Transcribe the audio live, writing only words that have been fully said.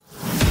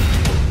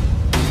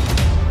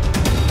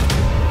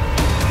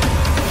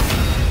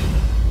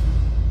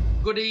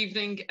good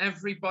evening,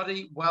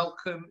 everybody.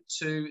 Welcome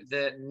to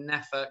the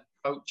NEFA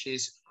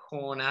Coaches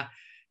Corner,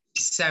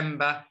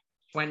 December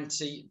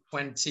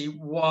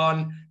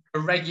 2021.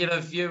 For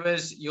regular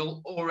viewers,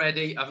 you'll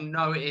already have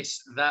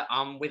noticed that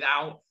I'm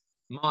without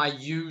my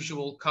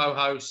usual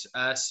co-host,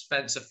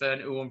 Spencer Fern,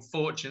 who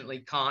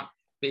unfortunately can't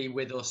be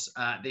with us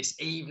this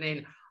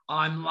evening.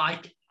 I'm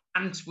like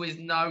Ant with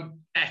no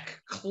deck,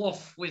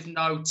 Clough with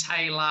no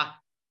Taylor.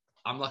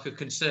 I'm like a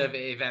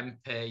Conservative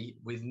MP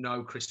with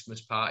no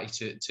Christmas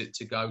party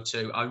to go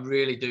to. I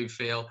really do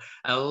feel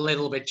a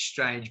little bit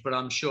strange, but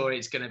I'm sure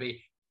it's going to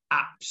be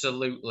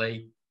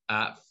absolutely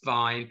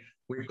fine.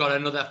 We've got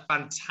another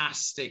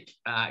fantastic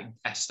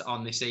guest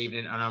on this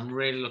evening, and I'm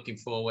really looking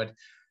forward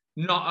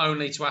not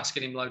only to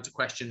asking him loads of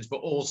questions,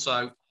 but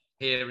also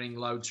hearing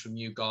loads from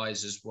you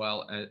guys as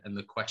well, and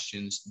the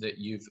questions that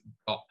you've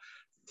got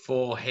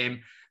for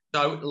him.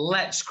 So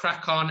let's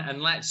crack on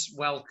and let's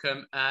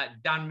welcome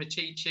Dan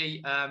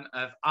Micciche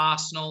of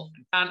Arsenal.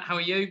 Dan, how are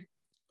you?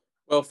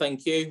 Well,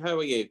 thank you. How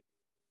are you?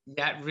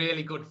 Yeah,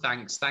 really good.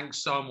 Thanks.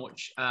 Thanks so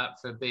much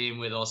for being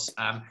with us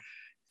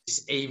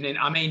this evening.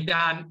 I mean,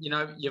 Dan, you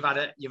know,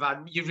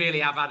 you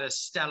really have had a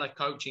stellar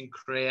coaching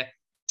career.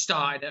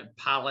 Started at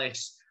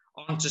Palace,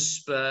 on to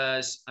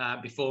Spurs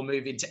before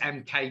moving to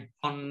MK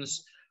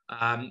Dons,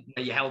 where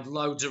you held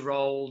loads of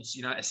roles.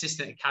 You know,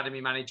 assistant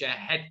academy manager,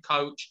 head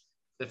coach,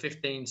 the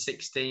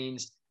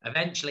 15-16s,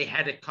 eventually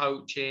head of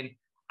coaching,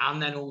 and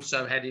then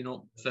also heading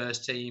up the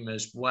first team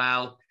as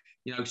well.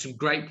 You know, some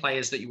great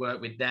players that you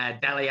work with there.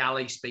 Dele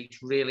Alli speaks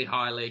really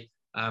highly,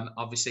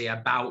 obviously,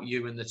 about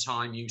you and the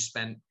time you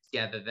spent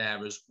together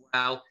there as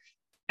well.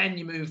 Then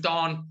you moved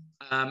on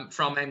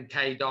from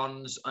MK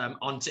Dons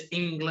onto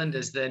England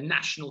as the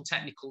National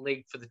Technical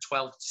League for the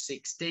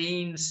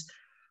 12-16s.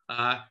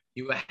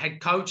 You were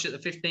head coach at the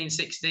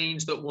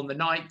 15-16s that won the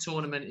night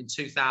tournament in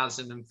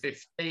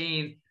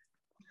 2015.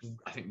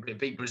 I think we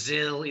beat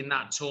Brazil in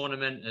that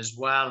tournament as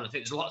well. And I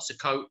think there's lots of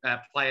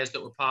players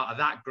that were part of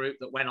that group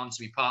that went on to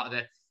be part of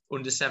the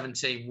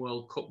under-17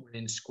 World Cup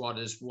winning squad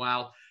as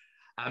well.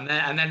 And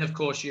then, of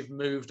course, you've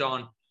moved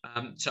on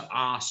to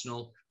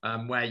Arsenal,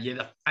 where you're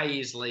the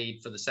phase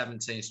lead for the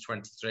 17s,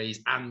 23s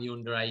and the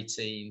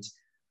under-18s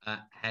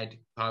head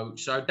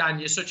coach. So, Dan,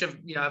 you're such a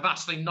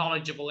vastly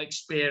knowledgeable,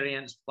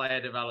 experienced player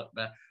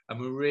developer, and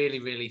we're really,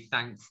 really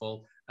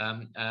thankful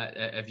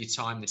of your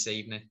time this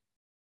evening.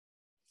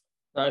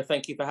 No,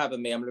 thank you for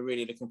having me. I'm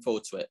really looking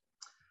forward to it.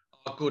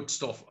 Oh, good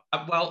stuff.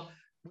 Well,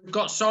 we've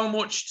got so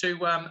much to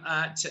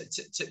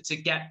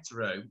get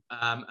through,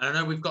 and I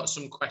know we've got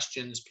some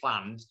questions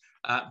planned.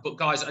 But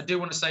guys, I do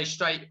want to say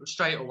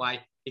straight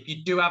away, if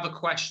you do have a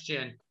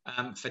question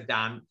for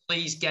Dan,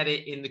 please get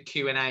it in the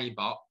Q&A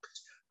box.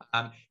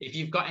 If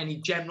you've got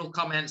any general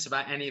comments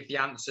about any of the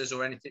answers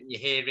or anything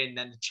you're hearing,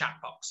 then the chat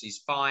box is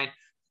fine.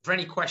 For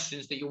any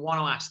questions that you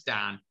want to ask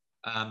Dan,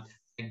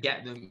 and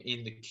get them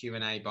in the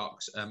Q&A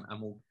box, and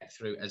we'll get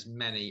through as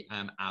many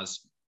as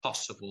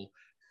possible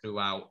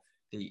throughout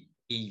the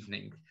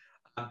evening.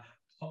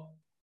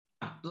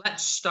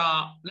 Let's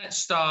start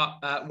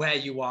where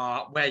you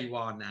are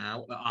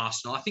now at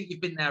Arsenal. I think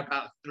you've been there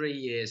about 3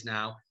 years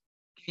now.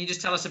 Can you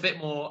just tell us a bit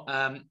more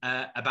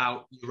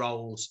about your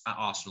roles at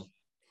Arsenal?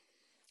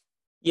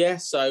 Yeah,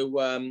 so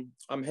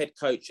I'm head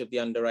coach of the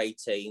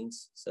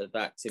under-18s, so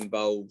that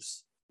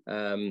involves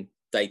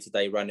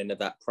day-to-day running of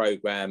that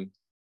programme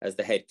as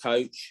the head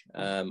coach,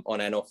 on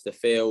and off the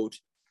field,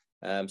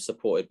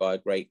 supported by a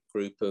great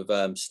group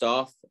of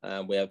staff.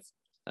 We have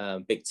a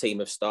big team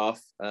of staff.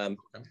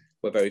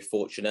 We're very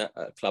fortunate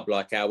at a club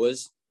like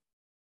ours,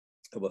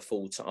 who are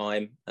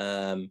full-time,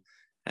 and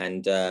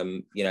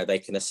they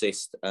can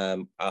assist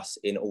us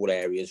in all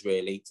areas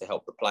really to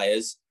help the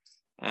players.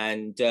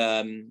 And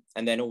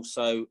then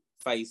also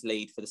phase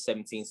lead for the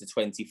 17s to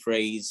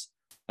 23s.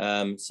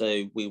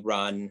 So we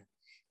run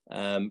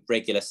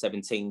regular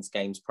 17s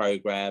games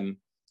programme.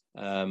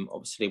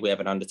 Obviously, we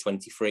have an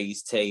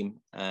under-23s team,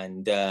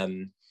 and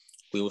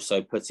we also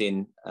put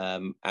in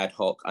ad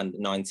hoc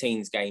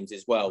under-19s games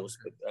as well,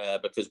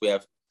 because we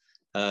have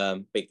a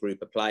big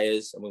group of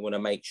players, and we want to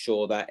make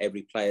sure that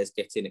every player is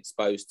getting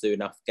exposed to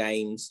enough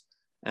games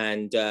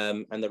and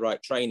the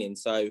right training.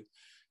 So,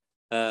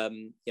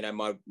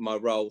 my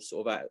role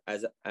sort of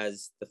as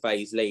the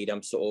phase lead,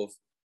 I'm sort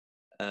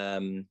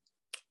of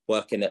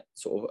working at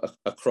sort of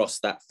across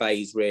that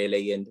phase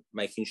really, and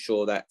making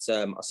sure that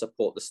I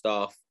support the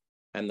staff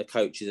and the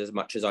coaches as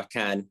much as I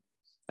can,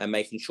 and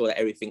making sure that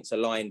everything's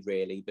aligned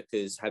really,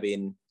 because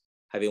having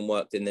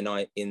worked in the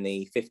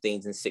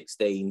 15s and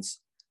 16s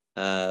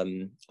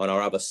on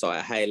our other site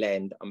at Hale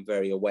End, I'm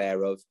very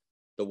aware of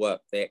the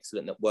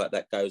excellent work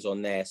that goes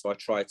on there. So I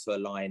try to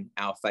align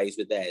our phase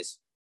with theirs.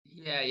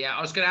 Yeah.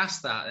 I was going to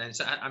ask that then.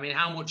 So, I mean,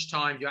 how much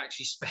time do you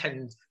actually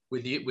spend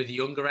with the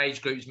younger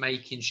age groups,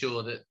 making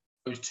sure that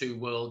those two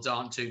worlds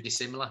aren't too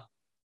dissimilar?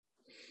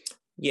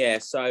 Yeah,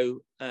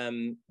 so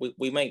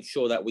we make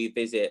sure that we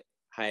visit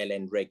Hale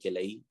End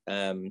regularly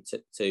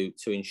to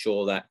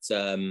ensure that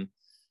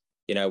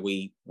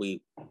we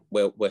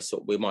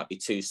might be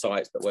two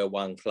sites, but we're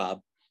one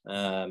club,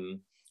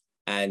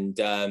 And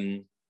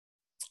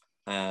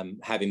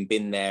having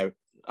been there,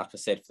 like I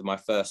said, for my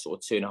first sort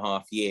of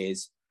 2.5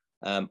 years,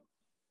 I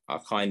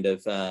kind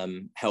of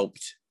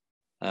helped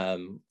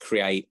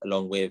create,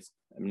 along with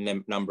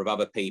a number of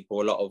other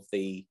people, a lot of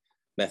the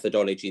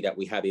methodology that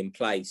we have in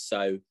place.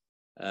 So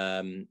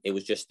it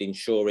was just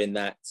ensuring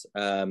that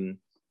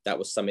that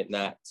was something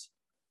that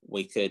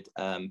we could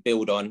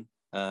build on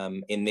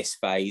in this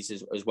phase,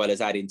 as well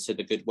as adding to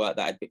the good work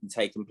that had been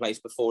taking place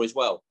before as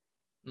well.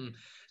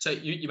 So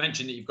you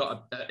mentioned that you've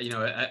got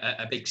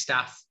a big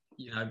staff,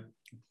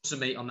 some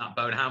meat on that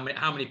bone.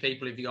 How many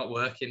people have you got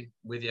working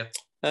with you?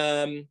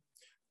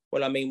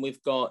 Well, I mean,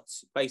 we've got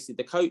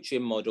basically the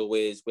coaching model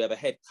is we have a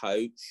head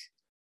coach,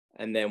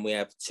 and then we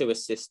have 2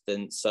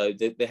 assistants. So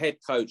the head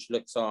coach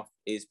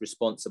is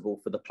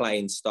responsible for the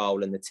playing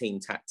style and the team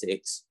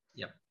tactics.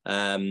 Yeah.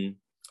 One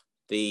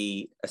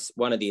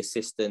of the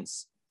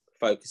assistants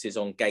focuses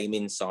on game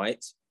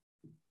insight,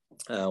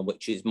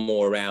 which is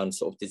more around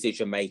sort of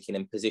decision making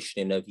and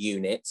positioning of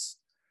units.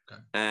 Okay.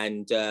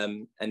 And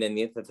then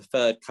the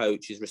third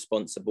coach is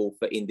responsible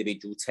for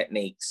individual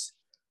techniques.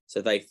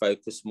 So they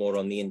focus more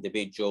on the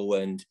individual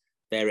and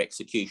their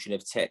execution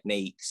of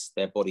techniques,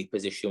 their body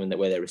position,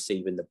 where they're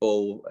receiving the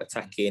ball,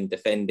 attacking,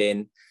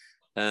 defending.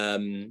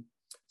 So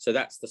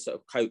that's the sort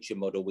of coaching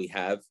model we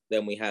have.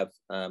 Then we have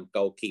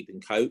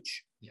goalkeeping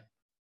coach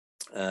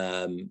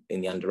in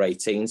the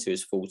under-18s, who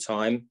is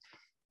full-time.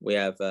 We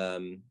have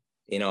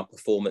in our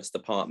performance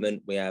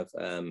department, we have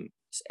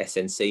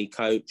SNC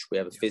coach, we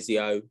have a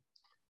physio,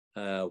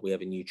 we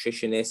have a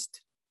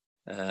nutritionist,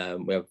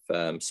 we have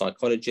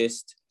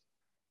psychologist,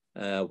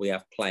 we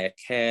have player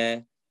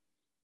care,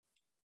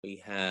 we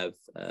have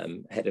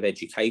head of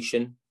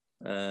education,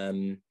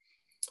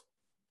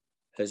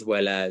 as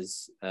well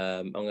as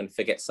I'm going to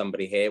forget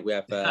somebody here. We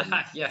have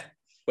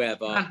we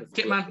have our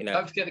kit man.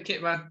 Don't forget the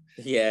kit man.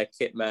 Yeah,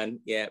 kit man.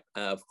 Yeah,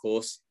 of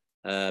course.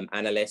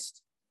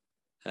 Analyst,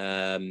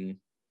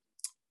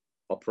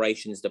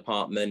 operations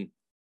department.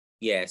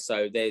 Yeah,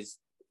 so there's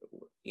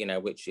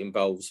which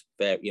involves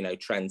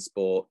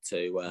transport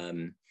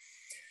to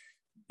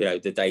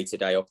the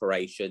day-to-day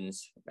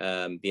operations,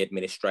 the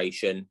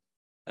administration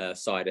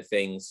side of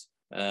things.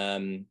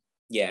 And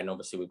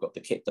obviously we've got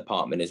the kit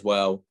department as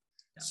well.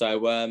 Yeah. So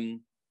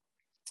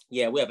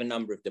we have a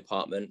number of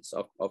departments.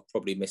 I've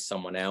probably missed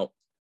someone out,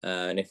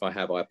 and if I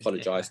have, I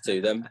apologise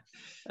to them.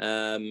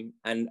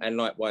 And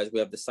likewise, we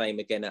have the same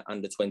again at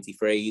under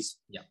 23s.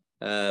 Yeah.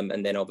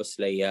 And then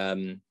obviously,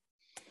 we're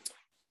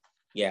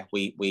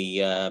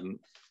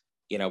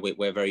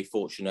very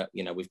fortunate.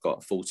 We've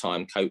got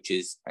full-time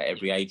coaches at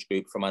every age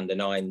group from under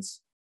 9s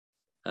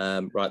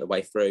right the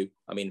way through.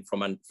 I mean,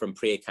 from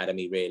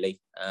pre-academy really,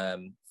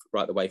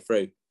 right the way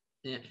through.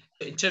 Yeah.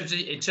 In terms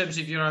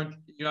of your own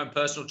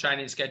personal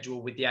training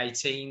schedule with the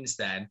 18s,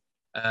 then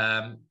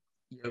how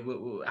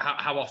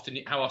often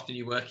are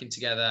you working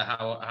together?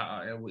 How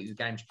the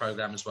games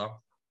program as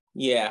well?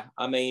 Yeah,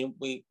 I mean,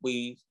 we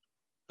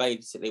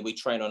basically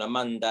train on a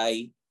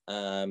Monday,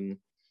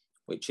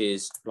 which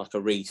is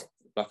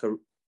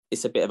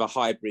it's a bit of a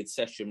hybrid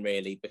session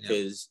really,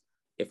 because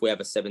if we have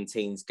a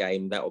 17s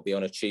game, that will be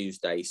on a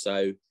Tuesday.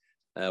 So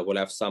we'll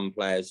have some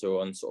players who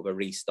are on sort of a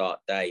restart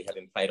day,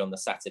 having played on the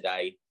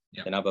Saturday,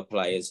 and other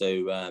players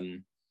who are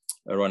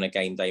on a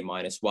game day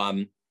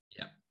 -1.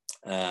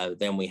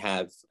 Then we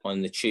have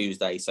on the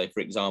Tuesday, so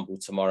for example,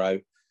 tomorrow,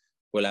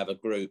 we'll have a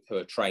group who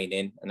are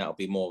training, and that'll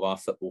be more of our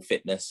football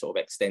fitness sort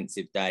of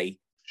extensive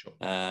day. Sure.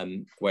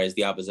 Whereas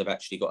the others have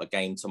actually got a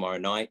game tomorrow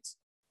night.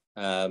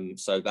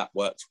 So that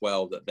works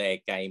well that their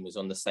game is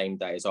on the same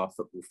day as our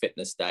football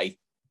fitness day.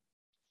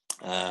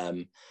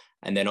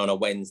 And then on a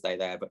Wednesday,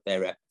 they have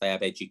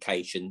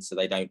education, so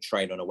they don't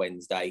train on a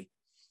Wednesday.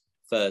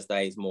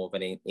 Thursday is more of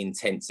an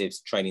intensive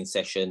training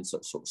session,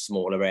 sort of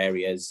smaller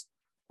areas,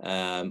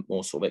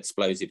 more sort of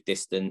explosive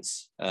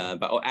distance.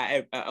 But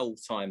at all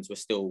times, we're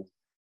still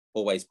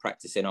always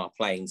practicing our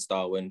playing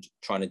style and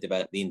trying to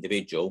develop the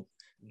individual.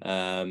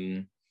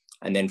 And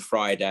then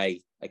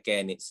Friday,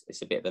 again,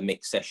 it's a bit of a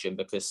mixed session,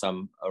 because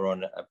some are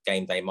on a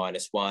game day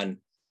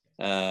 -1,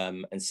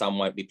 and some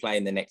won't be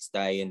playing the next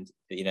day, and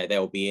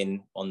they'll be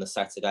in on the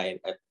Saturday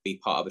and be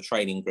part of a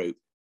training group.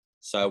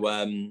 So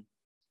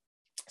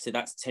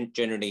that's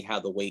generally how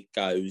the week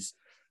goes.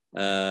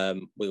 We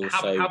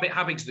also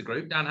how big's the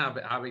group, Dan?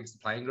 How big's the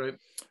playing group?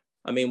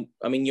 I mean,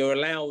 you're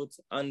allowed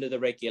under the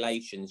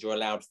regulations. You're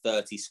allowed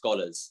 30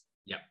 scholars.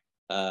 Yeah.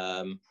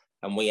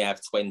 And we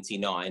have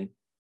 29,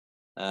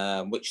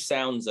 which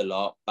sounds a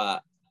lot,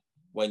 but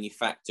when you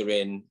factor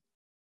in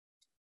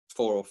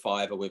 4 or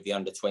 5 are with the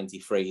under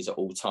 23s at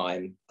all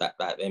time, that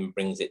then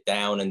brings it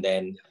down. And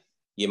then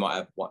you might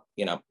have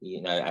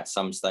at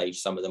some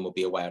stage, some of them will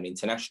be away on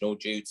international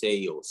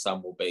duty, or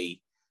some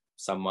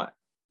might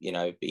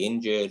be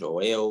injured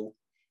or ill.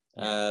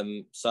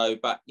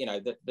 But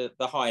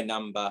the high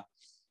number,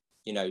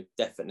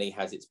 definitely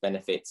has its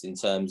benefits in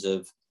terms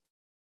of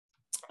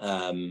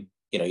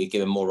you're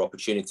giving more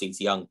opportunity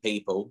to young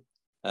people,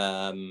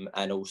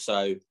 and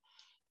also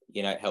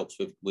it helps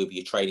with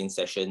your training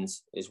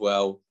sessions as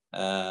well.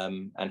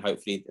 and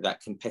hopefully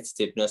that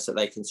competitiveness that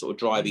they can sort of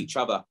drive each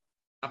other.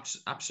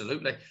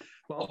 Absolutely.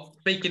 Well,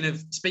 speaking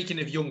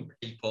of young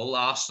people,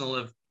 Arsenal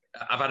have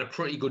had a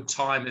pretty good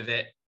time of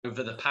it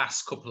over the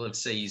past couple of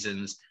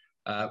seasons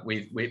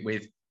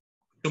with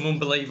some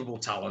unbelievable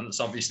talents.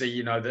 Obviously,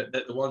 you know,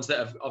 the ones that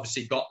have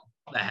obviously got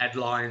the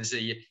headlines are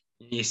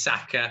your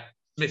Saka,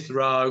 Smith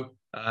Rowe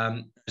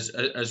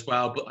as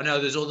well. But I know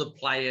there's other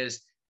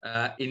players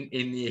in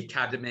the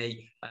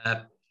academy.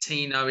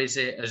 Tino is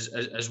it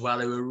as well,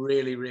 who are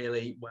really,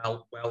 really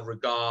well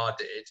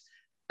regarded.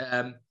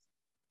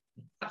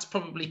 That's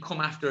probably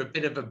come after a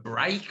bit of a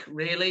break,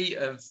 really,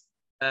 of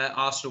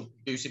Arsenal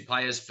producing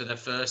players for the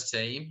first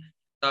team.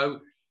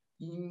 So,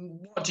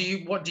 what do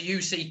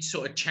you see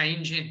sort of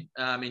changing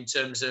in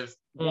terms of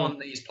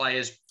these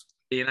players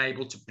being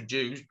able to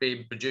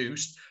being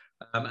produced,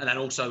 and then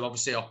also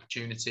obviously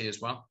opportunity as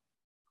well?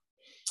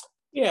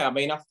 Yeah, I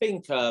mean, I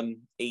think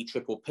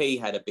EPPP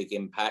had a big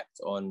impact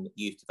on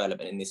youth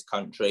development in this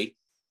country.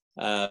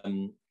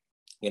 You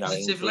know,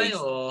 positively,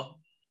 or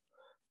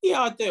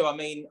yeah, I do. I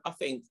mean, I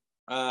think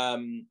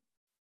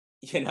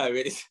you know,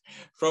 it's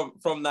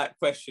from that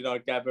question, I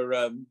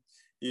gather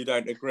you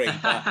don't agree,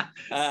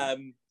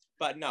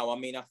 but no, I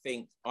mean, I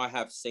think I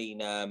have seen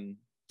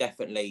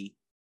definitely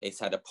it's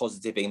had a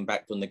positive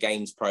impact on the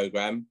games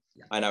program.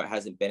 Yeah. I know it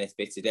hasn't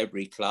benefited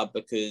every club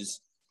because,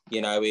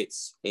 you know,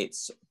 it's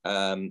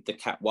the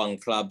Cat 1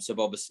 clubs have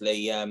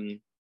obviously,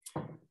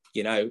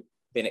 you know,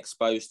 been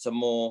exposed to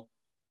more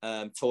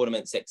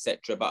tournaments,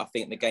 etc. But I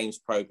think the games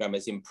program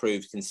has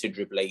improved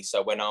considerably.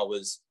 So when I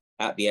was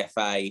at the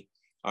FA,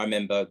 I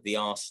remember the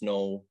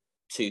Arsenal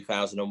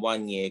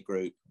 2001 year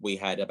group, we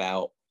had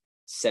about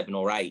 7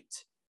 or 8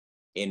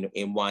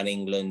 in one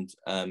England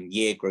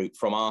year group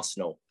from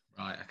Arsenal.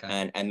 Right,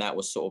 okay. And that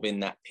was sort of in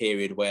that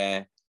period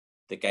where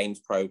the games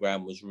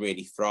program was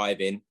really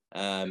thriving.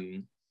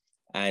 And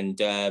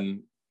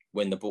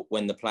when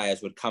the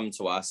players would come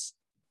to us,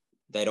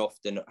 they'd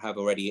often have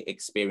already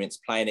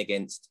experienced playing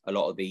against a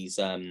lot of these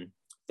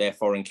their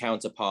foreign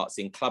counterparts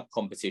in club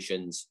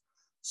competitions.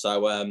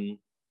 So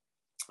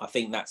I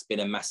think that's been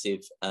a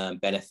massive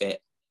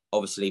benefit.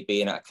 Obviously,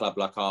 being at a club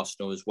like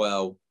Arsenal as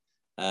well,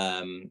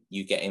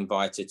 you get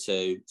invited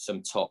to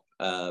some top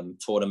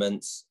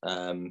tournaments.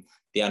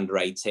 The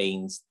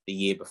under-18s, the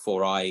year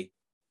before I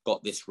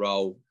got this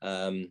role,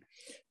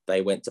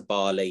 they went to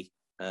Bali.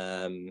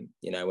 You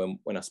know,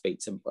 when I speak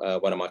to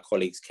one of my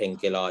colleagues, Ken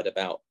Gillard,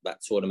 about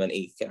that tournament,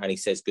 he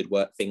says good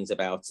things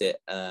about it.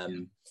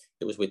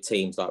 It was with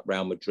teams like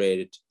Real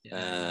Madrid,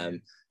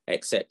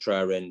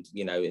 etc. And,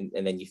 you know,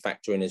 and then you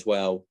factor in as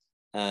well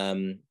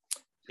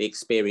the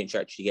experience you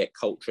actually get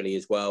culturally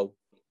as well.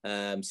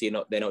 So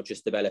they're not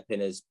just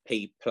developing as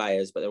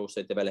players, but they're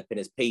also developing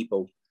as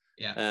people.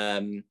 Yeah.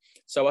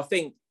 So I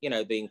think, you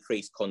know, the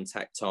increased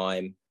contact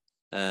time,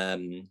 I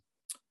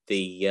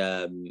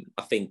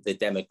think the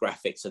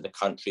demographics of the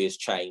country has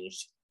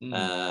changed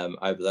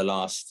over the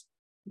last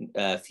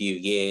few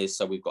years.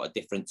 So we've got a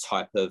different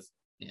type of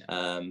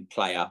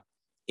player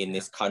in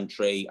this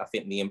country. I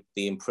think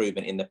the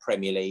improvement in the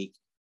Premier League,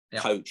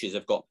 coaches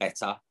have got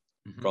better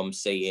from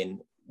seeing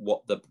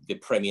what the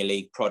Premier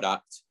League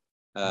product.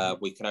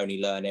 We can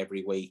only learn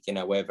every week. You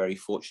know, we're very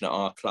fortunate at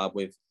our club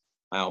with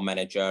our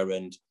manager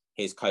and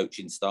his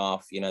coaching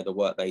staff. You know, the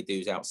work they do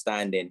is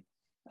outstanding.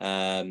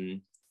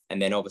 And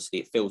then obviously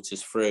it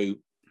filters through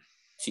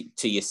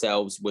to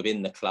yourselves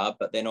within the club.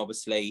 But then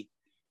obviously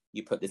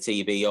you put the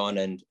TV on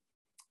and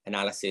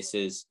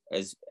analysis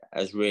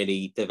has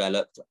really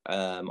developed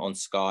on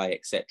Sky,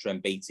 etc.,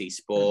 and BT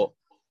Sport,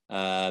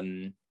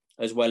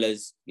 as well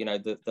as, you know,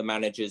 the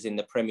managers in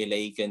the Premier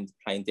League and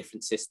playing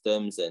different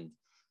systems and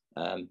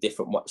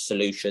different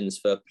solutions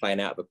for playing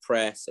out of a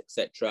press,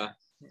 etc.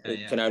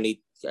 Can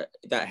only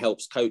that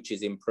helps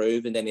coaches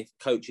improve, and then if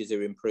coaches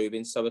are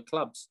improving, so are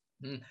clubs.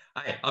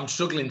 I'm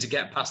struggling to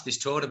get past this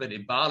tournament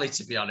in Bali,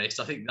 to be honest.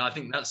 I think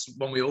that's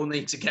one we all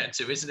need to get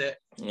to, isn't it?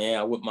 Yeah,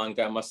 I wouldn't mind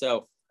going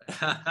myself.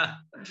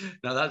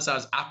 No, that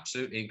sounds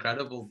absolutely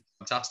incredible,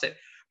 fantastic.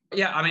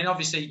 Yeah, I mean,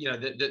 obviously, you know,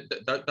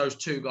 those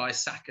two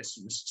guys, Saka,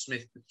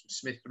 Smith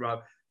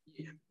Rowe.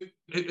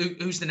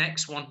 Who's the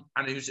next one,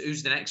 and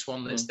who's the next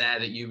one that's there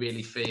that you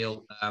really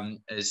feel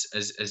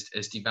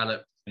has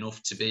developed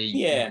enough to be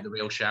the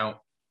real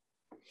shout?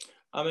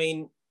 I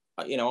mean,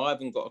 you know, I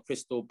haven't got a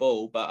crystal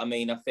ball, but I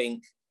mean, I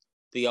think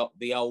the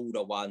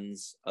older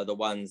ones are the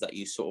ones that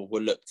you sort of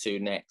will look to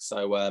next.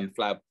 So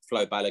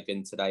Flo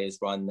Balogun today has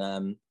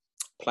run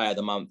Player of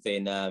the Month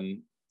in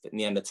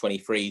the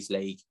Under-23s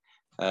league,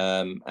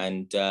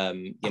 and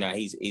you know,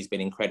 he's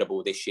been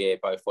incredible this year,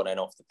 both on and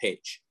off the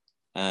pitch.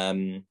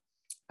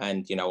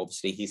 And, you know,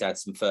 obviously he's had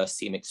some first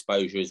team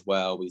exposure as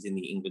well. He's in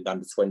the England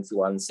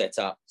Under-21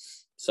 setup.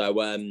 So,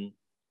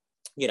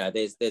 you know,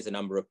 there's a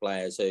number of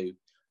players who,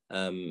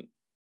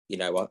 you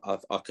know,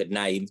 I could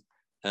name,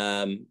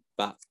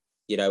 but,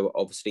 you know,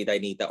 obviously they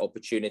need that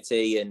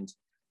opportunity, and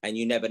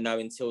you never know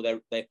until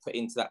they're put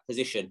into that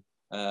position.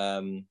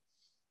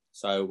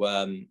 So,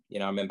 you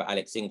know, I remember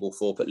Alex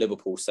Inglethorpe at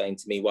Liverpool saying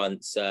to me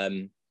once,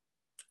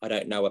 I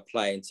don't know a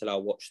player until I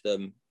watch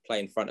them play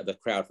in front of a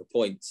crowd for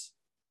points.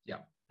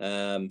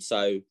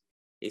 So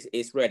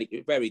it's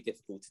really very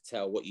difficult to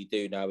tell. What you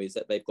do know is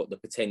that they've got the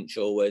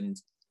potential,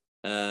 and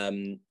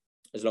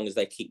as long as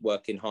they keep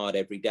working hard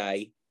every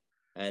day,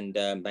 and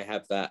they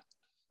have that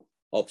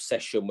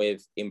obsession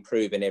with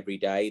improving every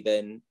day,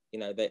 then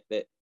they've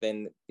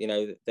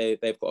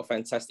got a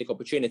fantastic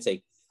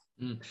opportunity.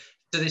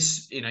 So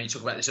this, you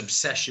talk about this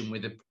obsession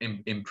with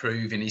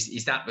improving.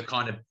 Is that the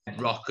kind of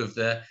rock of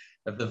the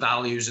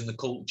values and the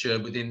culture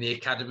within the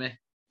academy?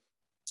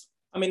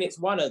 I mean, it's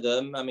one of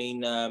them. I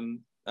mean, our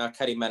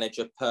academy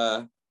manager,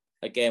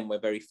 again, we're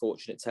very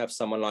fortunate to have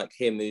someone like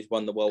him who's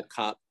won the World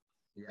Cup.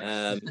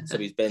 So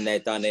he's been there,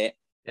 done it.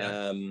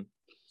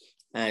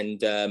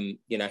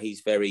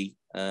 He's very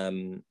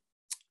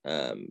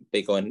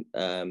big on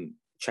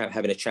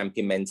having a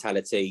champion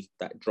mentality,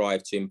 that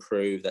drive to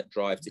improve, that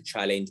drive to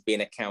challenge,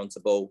 being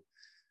accountable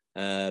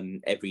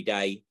every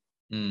day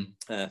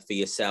for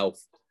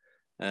yourself,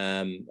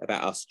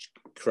 about us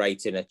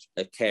creating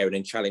a caring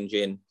and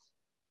challenging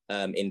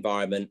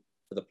environment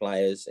for the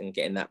players and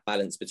getting that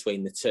balance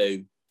between the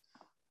two.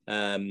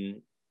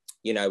 We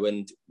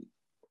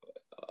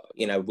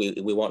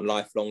want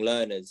lifelong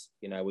learners.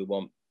 We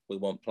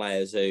want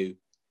players who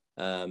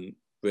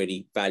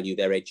really value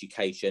their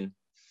education,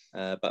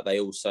 but they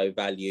also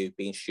value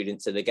being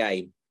students of the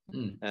game.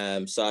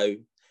 There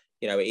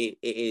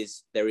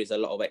is a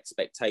lot of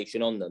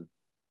expectation on them,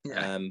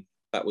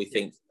 but we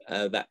think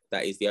that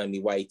is the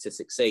only way to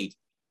succeed.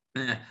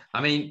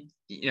 I mean,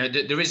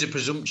 there is a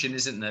presumption,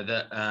 isn't there,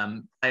 that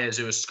players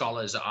who are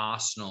scholars at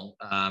Arsenal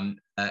are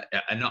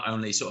not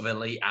only sort of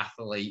elite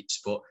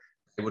athletes, but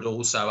they would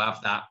also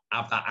have that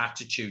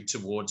attitude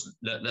towards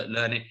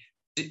learning.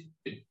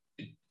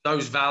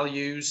 Those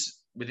values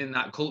within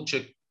that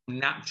culture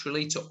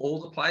naturally to all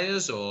the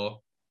players,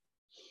 or?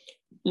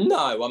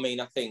 No, I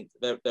mean, I think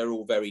they're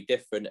all very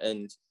different,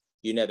 and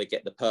you never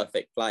get the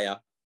perfect player.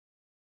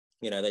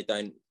 They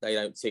don't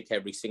tick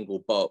every single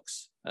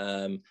box.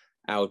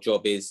 Our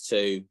job is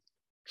to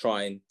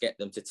try and get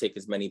them to tick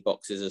as many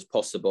boxes as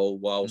possible,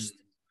 whilst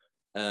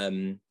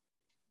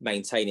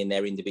maintaining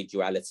their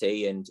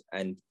individuality and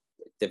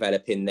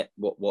developing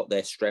what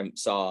their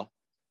strengths are,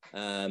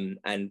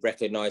 and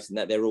recognizing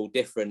that they're all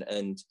different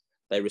and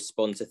they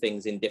respond to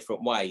things in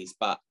different ways.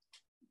 But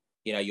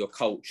your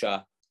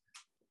culture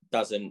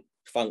doesn't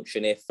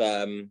function if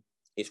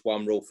it's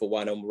one rule for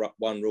one and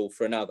one rule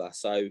for another.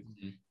 So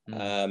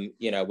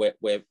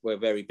we're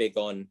very big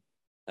on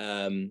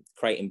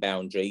creating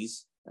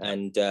boundaries,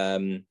 and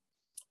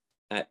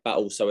but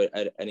also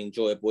an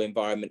enjoyable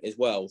environment as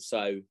well.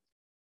 So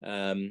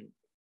as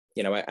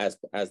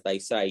they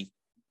say,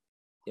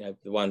 the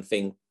one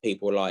thing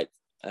people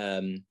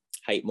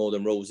hate more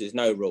than rules is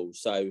no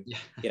rules. So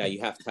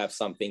you have to have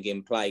something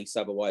in place,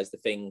 otherwise the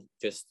thing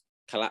just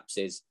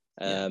collapses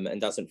and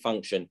doesn't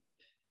function.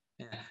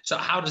 So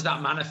how does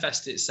that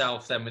manifest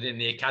itself then within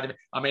the academy?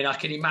 I mean, I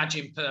can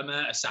imagine Per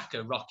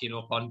Mertesacker rocking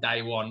up on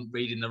day one,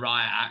 reading the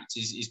Riot Act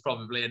is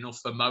probably enough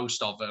for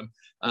most of them.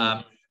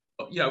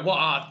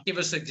 Give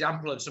us an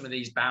example of some of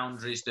these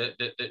boundaries that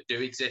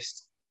do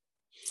exist.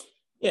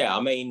 Yeah, I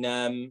mean,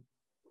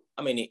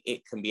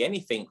 it can be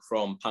anything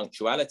from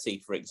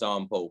punctuality, for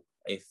example.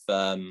 If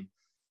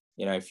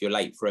if you're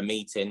late for a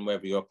meeting,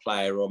 whether you're a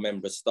player or a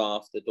member of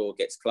staff, the door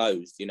gets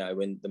closed.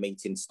 When the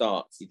meeting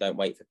starts, you don't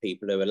wait for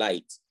people who are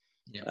late.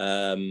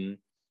 And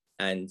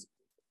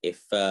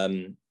if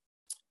and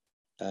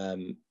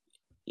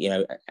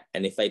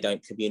if they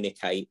don't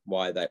communicate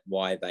why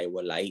they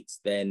were late,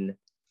 then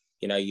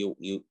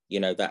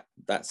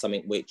that's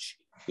something which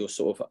you'll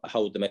sort of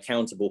hold them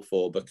accountable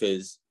for,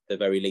 because the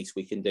very least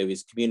we can do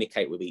is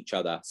communicate with each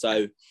other.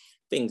 So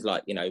things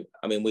like,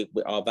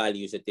 our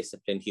values are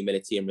discipline,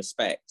 humility, and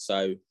respect.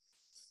 So,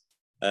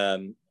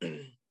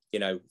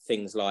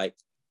 things like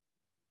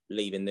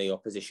leaving the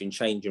opposition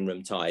changing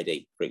room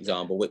tidy, for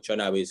example, which I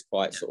know is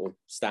quite sort of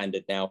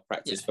standard now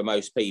practice for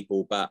most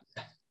people, but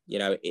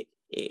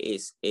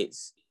it's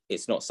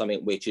not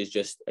something which is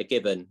just a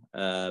given.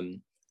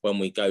 When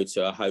we go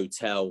to a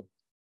hotel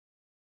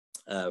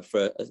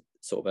for a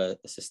sort of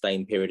a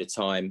sustained period of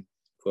time,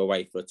 if we're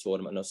away for a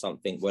tournament or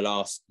something, we'll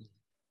ask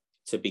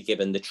to be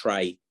given the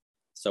tray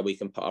so we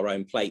can put our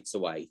own plates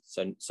away,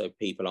 so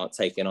people aren't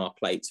taking our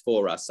plates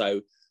for us.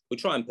 So we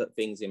try and put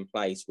things in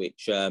place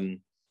which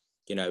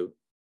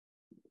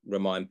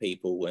remind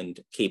people and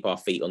keep our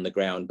feet on the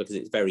ground, because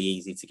it's very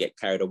easy to get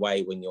carried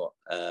away when you're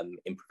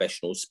in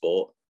professional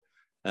sport.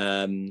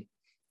 In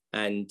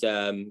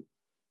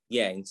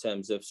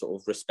terms of sort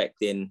of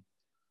respecting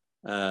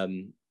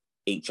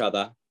each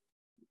other,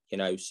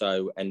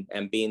 so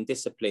and being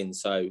disciplined.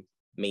 So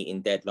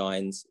meeting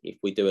deadlines. If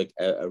we do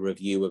a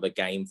review of a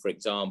game, for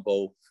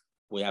example,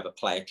 we have a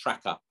player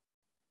tracker,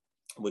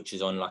 which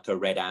is on like a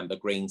red, amber,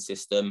 green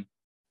system.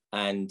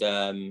 And,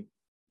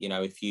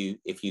 if you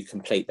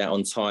complete that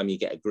on time, you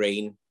get a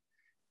green.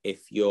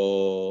 If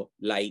you're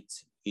late,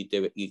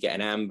 you get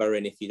an amber.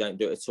 And if you don't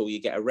do it at all,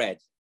 you get a red.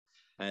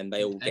 And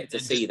they all get to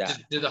see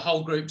that. Do the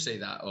whole group see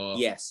that? Or?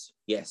 Yes.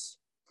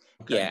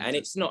 Okay. Yeah, and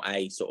it's not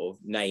a sort of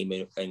name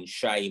and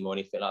shame or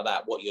anything like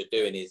that. What you're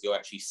doing is you're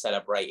actually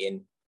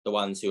celebrating the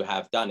ones who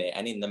have done it,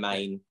 and in the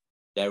main,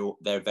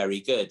 they're very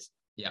good.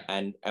 Yeah.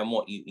 And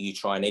what you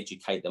try and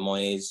educate them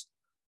on is,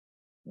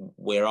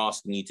 we're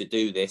asking you to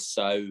do this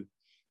so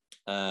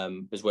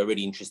because we're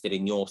really interested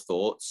in your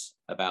thoughts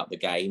about the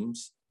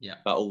games. Yeah.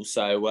 But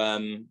also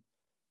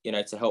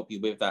to help you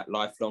with that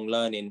lifelong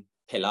learner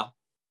pillar.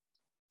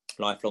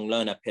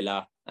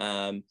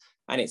 And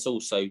it's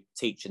also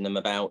teaching them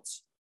about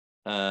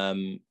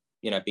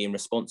being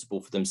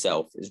responsible for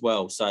themselves as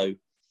well. So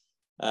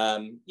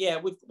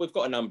we've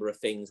got a number of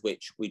things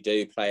which we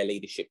do, player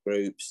leadership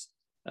groups,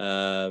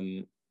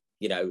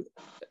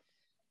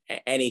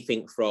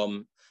 anything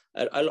from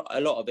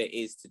a lot of it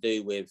is to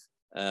do with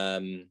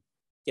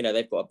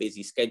they've got a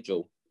busy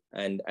schedule,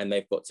 and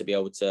they've got to be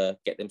able to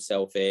get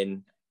themselves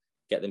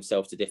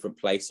to different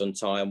place on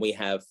time.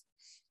 We're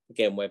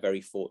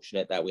very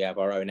fortunate that we have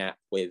our own app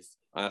with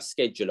our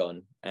schedule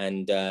on,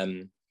 and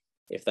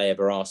if they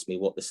ever ask me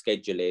what the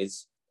schedule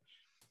is,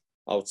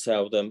 I'll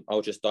tell them,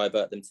 I'll just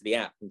divert them to the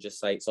app and just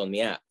say it's on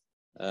the app.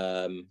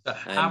 How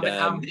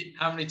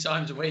many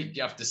times a week do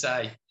you have to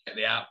say at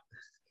the app?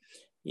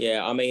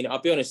 Yeah, I mean,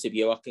 I'll be honest with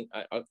you,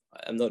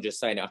 I'm not just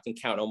saying it, I can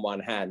count on one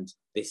hand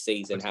this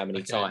season how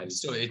many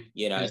times, but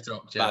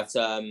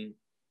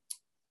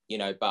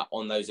but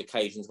on those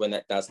occasions when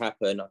that does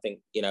happen, I think,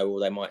 or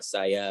they might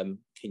say,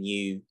 can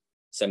you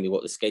send me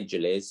what the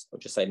schedule is? I'll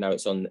just say, no,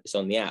 it's on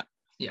the app.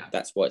 Yeah.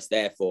 That's what it's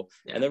there for.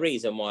 Yeah. And the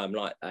reason why I'm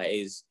like that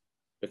is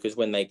because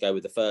when they go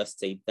with the first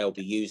team, they'll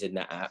be using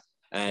that app,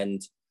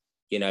 and,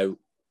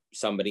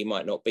 somebody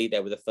might not be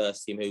there with the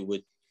first team who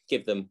would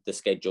give them the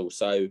schedule.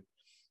 So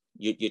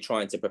you're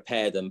trying to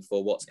prepare them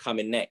for what's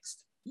coming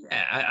next.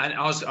 Yeah, and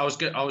I was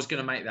going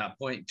to make that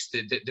point,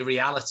 because the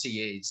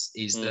reality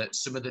is that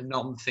some of the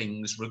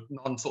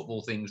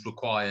non-football things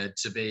required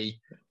to be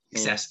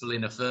successful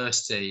in a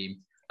first team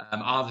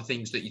are the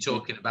things that you're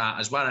talking about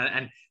as well.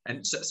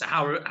 And so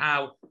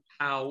how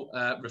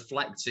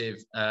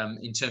reflective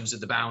in terms of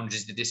the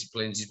boundaries, the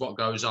disciplines, is what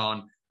goes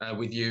on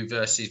with you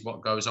versus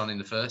what goes on in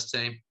the first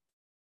team?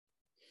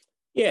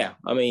 Yeah,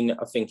 I mean,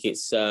 I think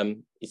it's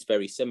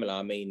very similar.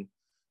 I mean,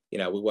 we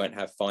won't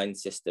have fine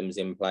systems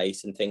in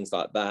place and things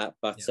like that,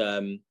 but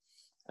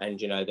there's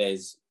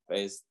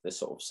the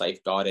sort of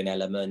safeguarding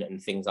element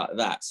and things like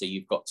that. So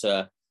you've got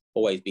to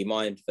always be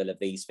mindful of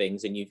these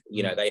things, and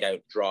they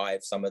don't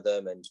drive, some of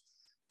them, and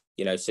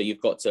so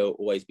you've got to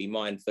always be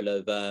mindful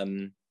of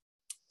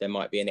there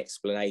might be an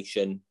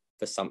explanation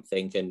for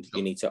something, and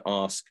you need to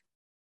ask,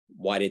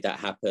 why did that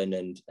happen,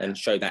 and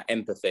show that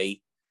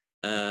empathy,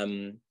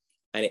 and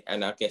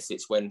I guess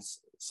it's when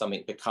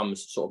something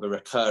becomes sort of a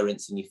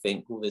recurrence and you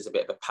think, well, there's a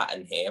bit of a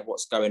pattern here,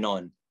 what's going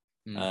on?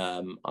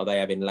 Are they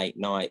having late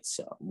nights?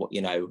 What,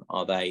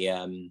 are they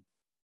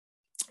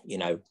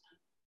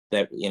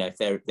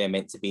they're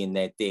meant to be in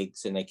their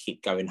digs and they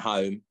keep going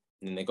home,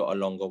 and then they've got a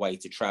longer way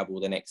to travel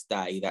the next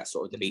day. That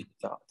sort of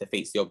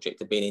defeats the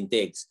object of being in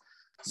digs.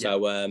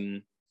 So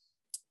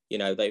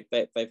they've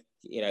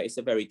it's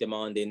a very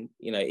demanding,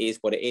 it is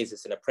what it is.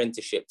 It's an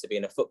apprenticeship to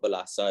being a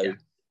footballer. So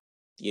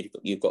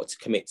you've got to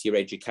commit to your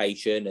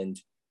education and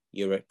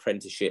your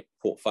apprenticeship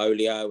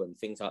portfolio and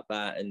things like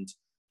that, and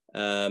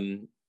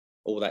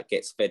all that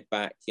gets fed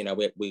back.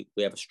 We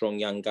have a strong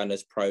young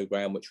gunners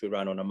program which we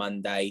run on a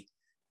Monday,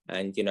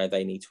 and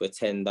they need to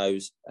attend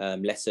those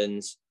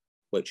lessons,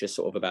 which are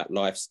sort of about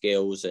life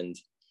skills, and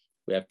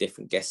we have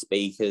different guest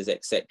speakers,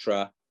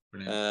 etc.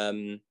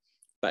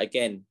 But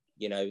again,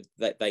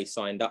 that they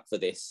signed up for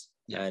this,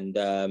 and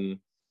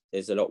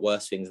there's a lot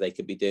worse things they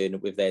could be doing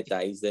with their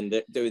days than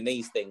doing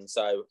these things.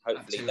 So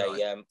hopefully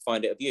they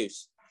find it of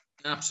use.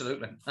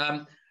 Absolutely.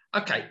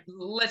 Okay,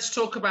 let's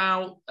talk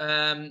about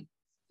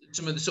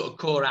some of the sort of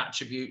core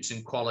attributes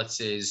and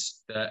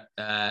qualities that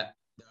are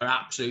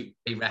absolute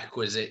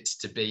prerequisites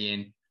to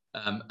being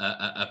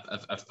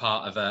a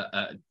part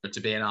of to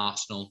be an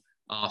Arsenal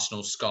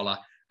scholar.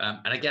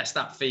 And I guess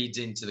that feeds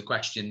into the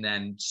question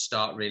then to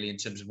start really in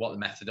terms of what the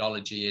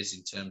methodology is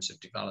in terms of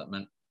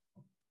development.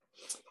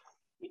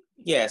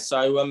 Yeah,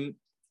 so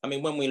I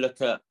mean, when we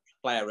look at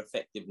player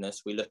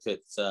effectiveness, we look at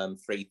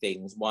three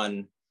things.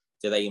 One,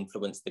 do they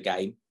influence the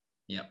game?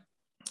 Yeah.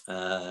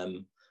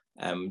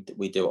 And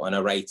we do it on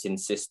a rating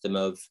system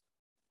of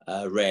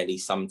rarely,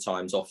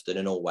 sometimes, often,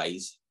 and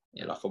always,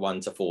 like a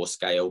 1 to 4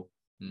 scale.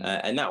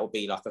 And that will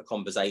be like a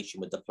conversation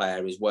with the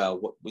player as well.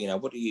 What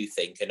do you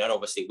think? And then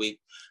obviously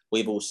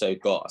we've also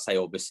got,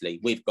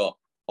 we've got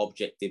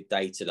objective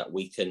data that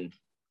we can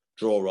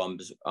draw on.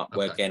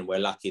 Where again, we're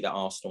lucky that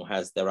Arsenal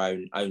owns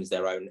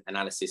their own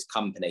analysis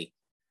company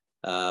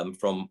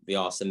from the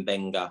Arsene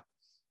Wenger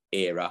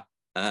era,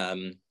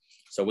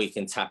 so we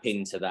can tap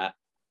into that.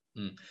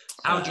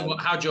 How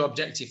do you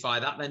objectify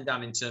that then,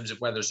 Dan, in terms of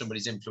whether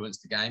somebody's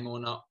influenced the game or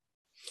not?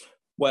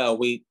 Well,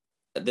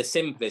 the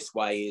simplest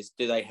way is,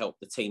 do they help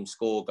the team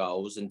score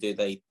goals, and do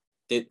they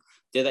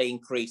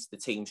increase the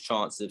team's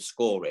chances of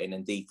scoring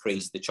and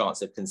decrease the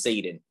chance of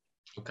conceding?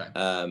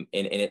 In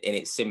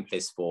its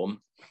simplest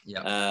form.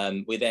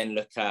 We then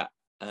look at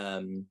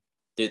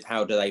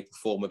how do they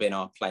perform within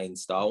our playing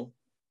style,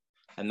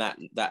 and that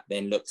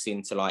then looks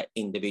into like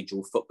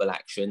individual football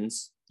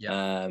actions.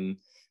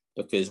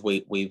 Because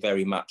we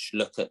very much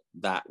look at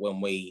that when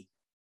we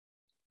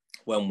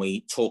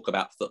talk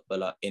about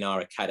football in our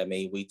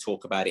academy. We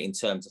talk about it in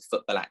terms of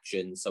football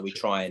actions, so we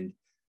try and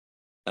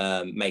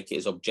make it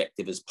as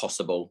objective as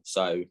possible.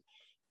 So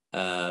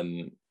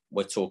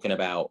we're talking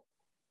about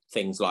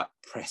things like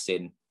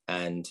pressing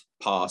and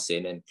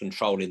passing and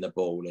controlling the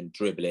ball and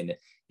dribbling,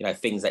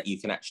 things that you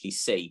can actually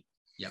see.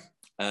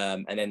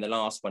 And then the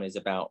last one is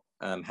about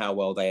how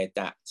well they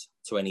adapt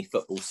to any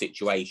football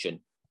situation.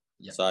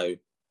 So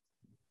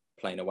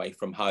playing away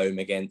from home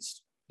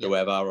against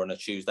whoever on a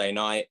Tuesday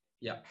night,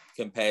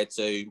 compared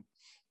to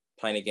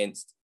playing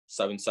against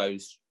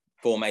so-and-so's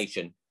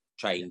formation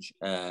change,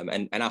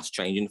 and us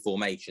changing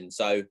formation.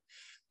 So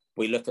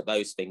we look at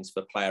those things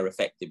for player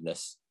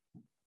effectiveness,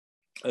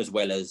 as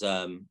well as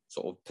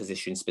sort of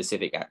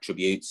position-specific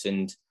attributes.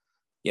 And,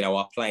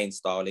 our playing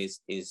style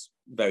is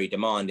very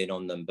demanding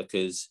on them,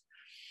 because,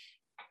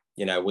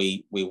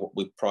 we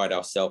pride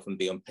ourselves on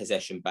being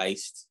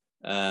possession-based.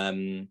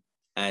 And,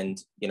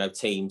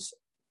 teams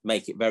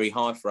make it very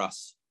hard for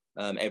us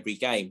every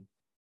game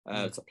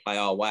to play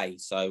our way.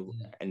 So,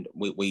 and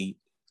we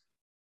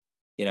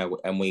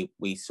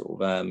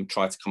sort of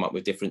try to come up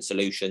with different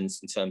solutions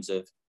in terms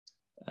of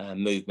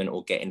movement,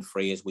 or getting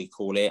free, as we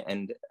call it,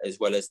 and as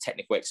well as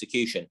technical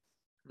execution.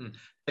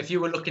 If you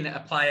were looking at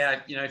a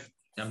player,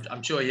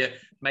 I'm sure you're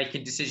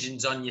making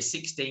decisions on your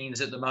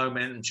 16s at the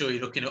moment. I'm sure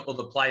you're looking at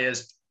other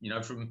players,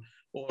 from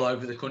all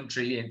over the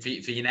country, and for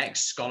your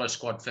next scholar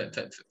squad for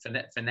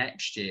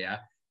next year.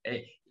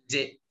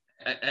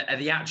 Are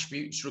the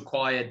attributes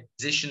required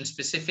position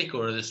specific,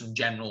 or are there some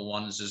general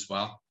ones as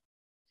well?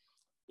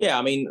 Yeah,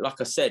 I mean, like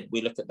I said,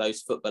 we look at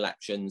those football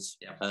actions,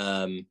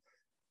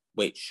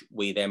 which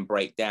we then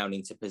break down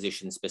into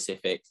position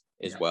specific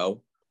as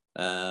well.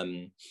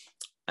 And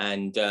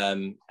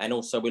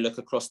also we look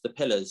across the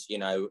pillars, in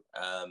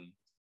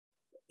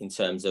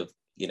terms of,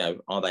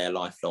 are they a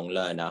lifelong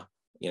learner?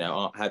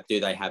 Do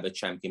they have a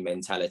champion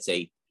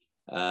mentality?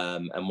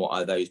 And what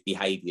are those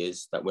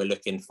behaviours that we're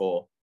looking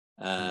for?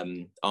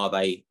 Are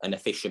they an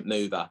efficient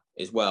mover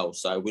as well?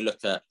 So we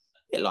look at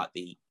it like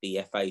the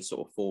FA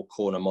sort of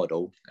 4-corner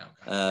model,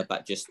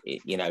 but just,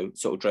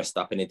 sort of dressed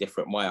up in a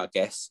different way, I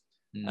guess.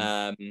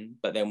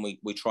 But then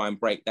we try and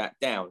break that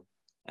down.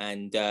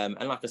 And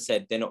like I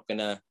said, they're not going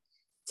to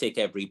tick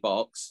every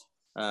box,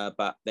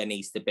 but there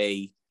needs to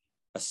be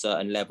a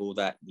certain level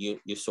that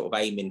you're sort of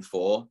aiming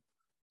for,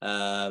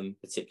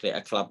 particularly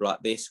at a club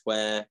like this,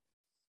 where,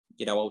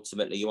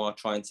 ultimately you are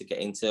trying to get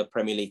into a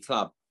Premier League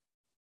club.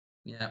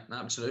 Yeah,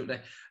 absolutely.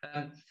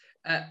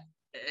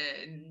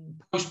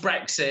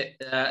 Post-Brexit,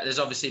 there's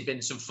obviously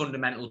been some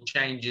fundamental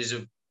changes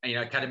of,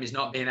 academies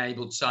not being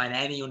able to sign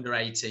any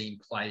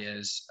under-18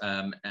 players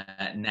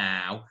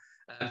now.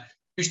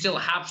 You still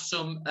have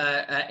some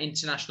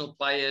international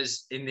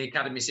players in the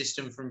academy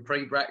system from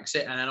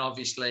pre-Brexit, and then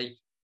obviously,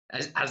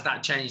 has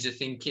that changed the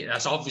thinking?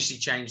 That's obviously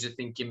changed the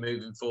thinking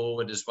moving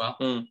forward as well.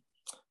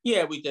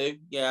 Yeah, we do.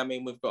 Yeah, I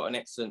mean, we've got an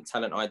excellent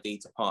talent ID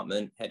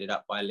department headed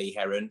up by Lee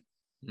Heron,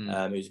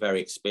 who's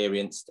very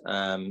experienced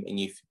in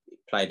youth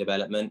player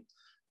development.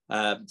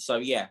 So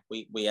yeah,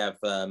 we have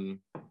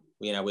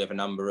we have a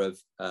number of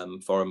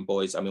foreign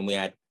boys. I mean, we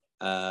had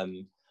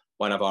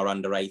one of our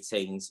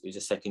under-18s, who's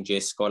a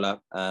second-year scholar,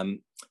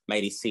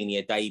 made his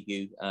senior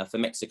debut for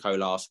Mexico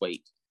last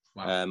week.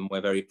 Wow.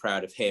 We're very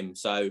proud of him.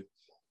 So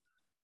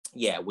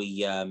yeah,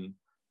 we're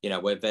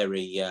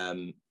very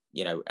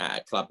at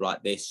a club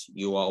like this,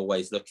 you are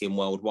always looking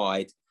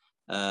worldwide.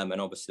 And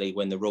obviously,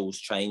 when the rules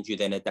change, you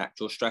then adapt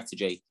your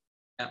strategy.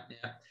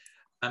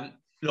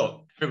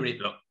 Look,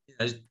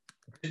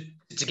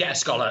 to get a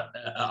scholar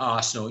at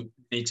Arsenal, you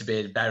need to be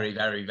a very,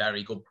 very,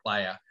 very good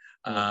player.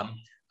 But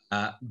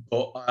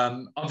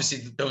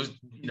obviously, those,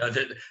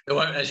 they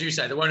won't, as you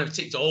say, they won't have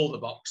ticked all the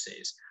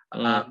boxes.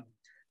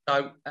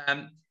 So,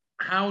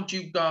 how do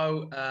you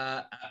go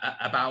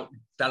about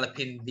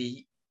developing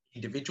the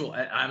individual?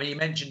 I mean, you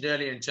mentioned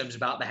earlier in terms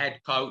about the head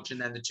coach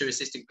and then the 2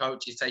 assistant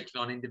coaches taking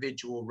on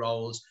individual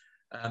roles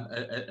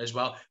as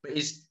well. But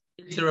is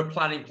there a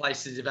plan in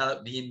place to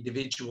develop the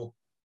individual?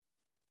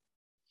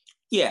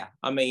 Yeah,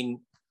 I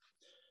mean,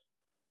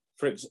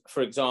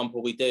 for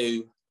example, we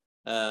do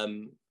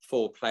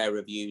 4 player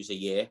reviews a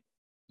year.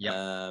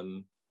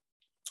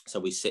 So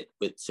we sit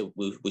with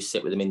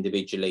them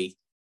individually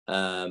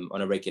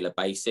on a regular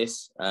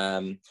basis.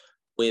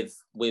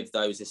 With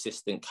those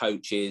assistant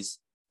coaches,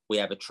 we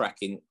have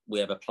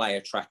a player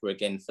tracker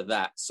again for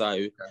that.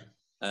 So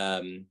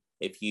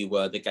if you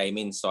were the game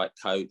insight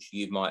coach,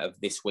 you might have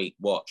this week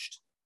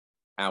watched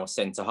our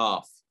centre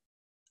half,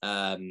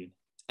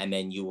 and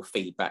then you will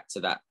feed back to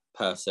that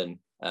person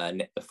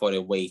the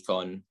following week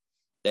on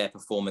their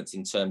performance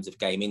in terms of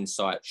game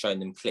insight, showing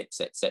them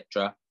clips,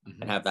 etc.,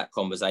 and have that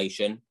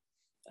conversation.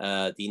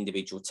 The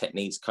individual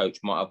techniques coach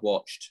might have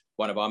watched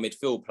one of our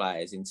midfield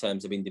players in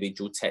terms of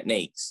individual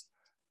techniques,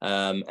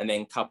 and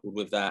then coupled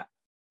with that,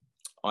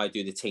 I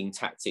do the team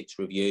tactics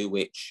review,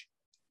 which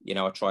you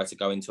know, I try to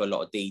go into a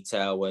lot of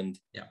detail, and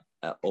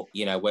or,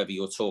 you know, whether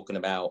you're talking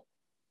about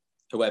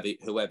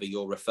whoever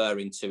you're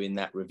referring to in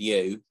that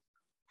review,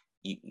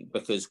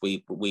 because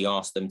we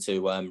ask them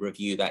to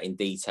review that in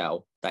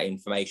detail, that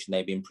information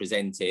they've been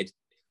presented.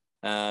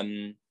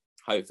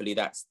 Hopefully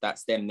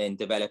that's them then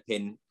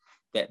developing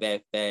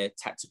their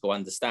tactical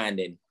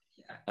understanding.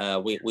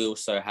 We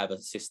also have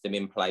a system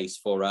in place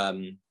for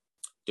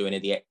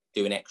doing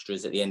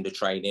extras at the end of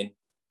training,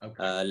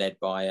 led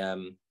by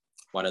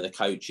one of the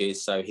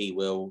coaches. So he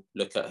will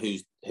look at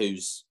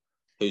who's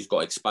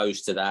got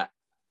exposed to that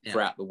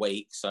throughout the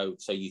week. So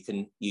you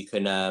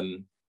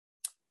can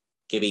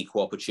give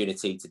equal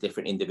opportunity to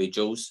different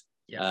individuals.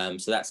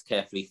 So that's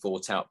carefully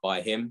thought out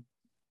by him.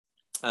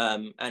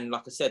 And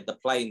like I said, the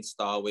playing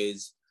style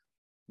is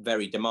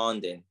very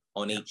demanding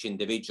on each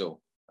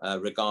individual,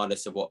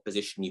 regardless of what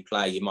position you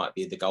play. You might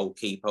be the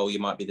goalkeeper, or you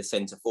might be the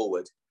centre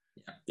forward.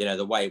 You know,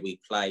 the way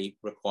we play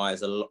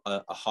requires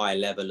a high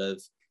level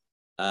of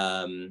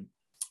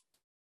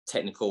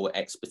technical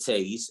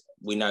expertise.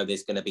 We know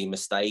there's going to be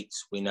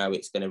mistakes. We know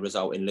it's going to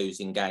result in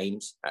losing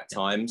games at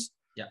times,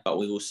 but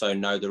we also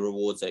know the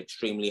rewards are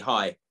extremely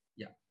high.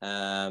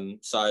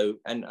 So,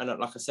 and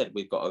like I said,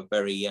 we've got a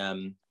very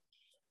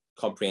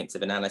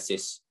comprehensive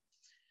analysis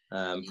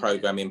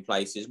program in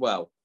place as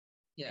well.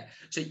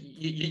 So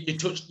you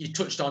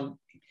touched on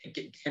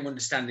game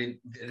understanding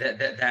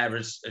there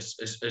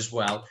as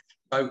well.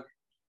 So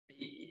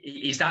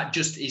is that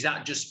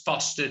just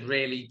fostered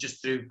really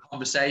just through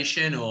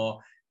conversation, or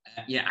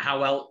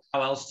how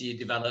else do you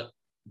develop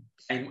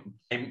game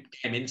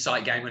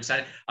insight, game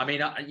understanding? I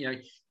mean,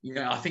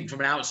 I think from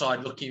an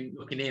outside looking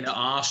in at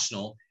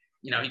Arsenal,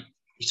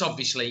 it's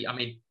obviously, I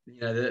mean,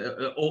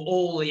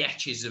 all the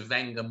etches of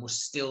Wenger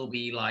must still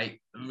be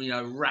like,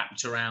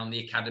 wrapped around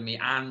the academy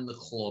and the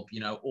club,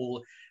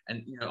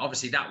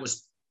 obviously that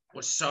was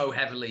so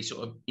heavily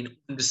sort of in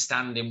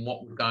understanding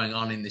what was going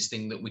on in this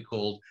thing that we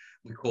call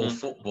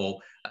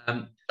football.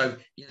 So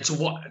to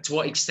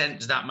what extent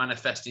does that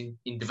manifest in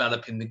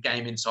developing the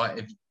game insight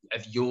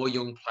of your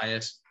young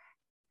players?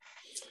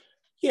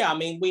 I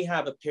mean, we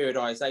have a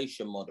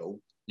periodization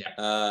model,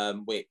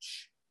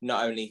 which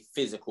not only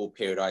physical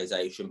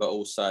periodization, but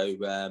also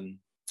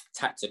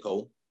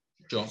tactical.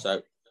 Sure.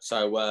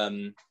 So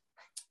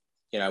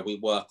we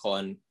work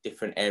on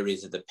different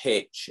areas of the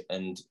pitch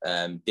and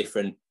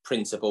different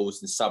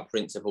principles and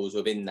sub-principles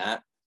within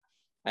that.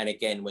 And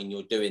again, when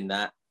you're doing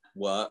that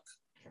work,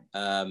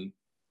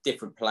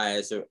 different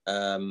players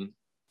are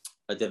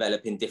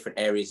developing different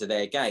areas of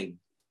their game.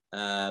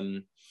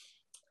 And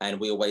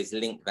we always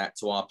link that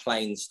to our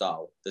playing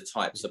style, the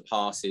types of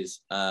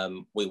passes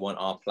we want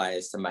our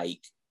players to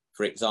make.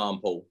 For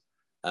example,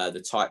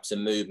 the types of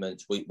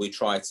movements, we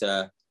try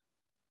to,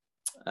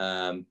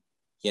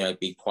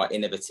 be quite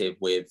innovative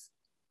with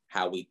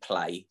how we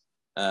play.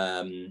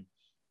 And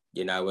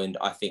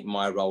I think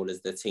my role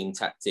as the team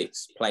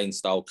tactics playing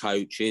style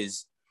coach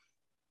is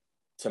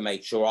to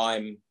make sure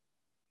I'm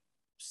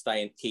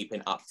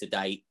keeping up to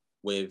date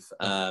with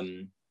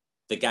the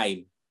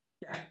game.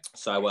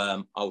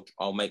 So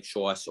I'll make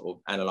sure I sort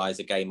of analyze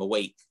a game a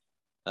week.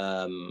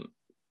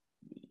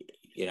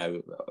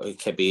 It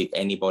could be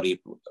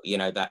anybody,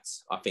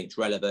 that's I think's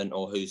relevant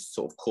or who's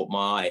sort of caught my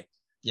eye.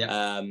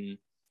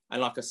 And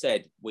like I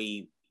said,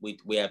 we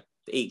have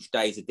each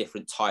day is a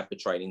different type of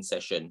training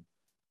session,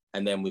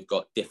 and then we've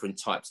got different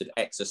types of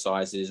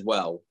exercises as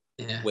well,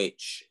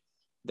 which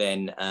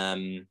then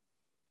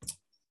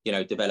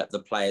develop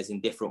the players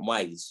in different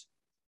ways.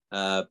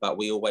 But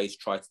we always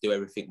try to do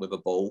everything with a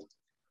ball.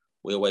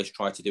 We always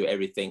try to do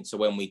everything. So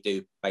when we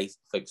do,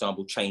 for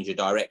example, change of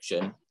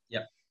direction,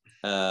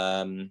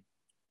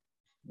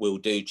 we'll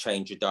do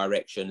change of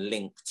direction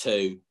linked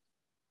to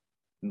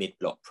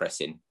mid-block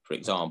pressing, for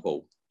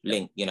example.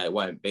 It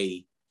won't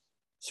be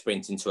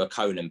sprinting to a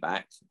cone and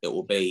back. It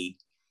will be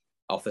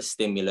off a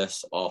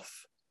stimulus,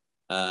 off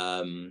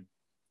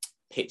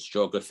pitch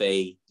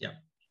geography,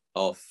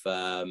 off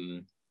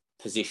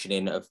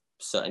positioning of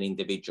certain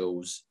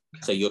individuals.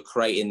 So you're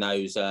creating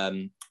those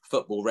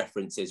football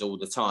references all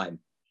the time.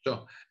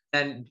 Sure.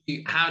 And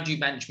how do you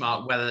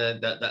benchmark whether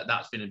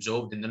that's been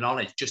absorbed in the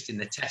knowledge, just in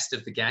the test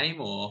of the game,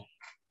 or?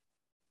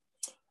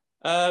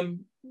 I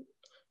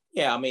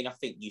mean, I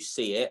think you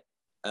see it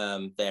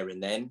there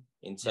and then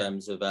in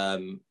terms of,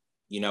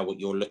 what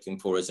you're looking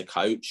for as a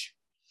coach.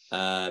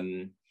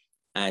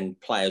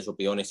 And players will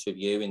be honest with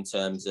you in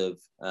terms of,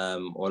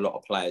 or a lot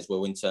of players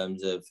will, in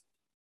terms of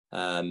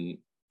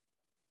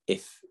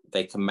if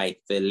they can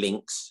make the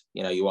links,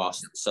 you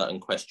ask certain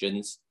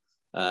questions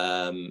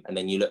and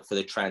then you look for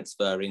the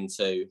transfer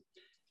into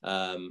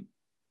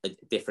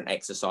different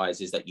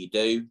exercises that you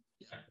do.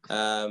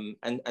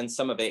 And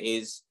some of it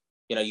is,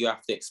 you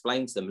have to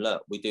explain to them,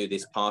 look, we do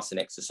this passing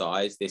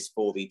exercise, this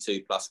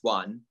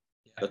 4v2+1,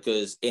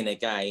 because in a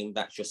game,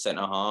 that's your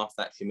centre half,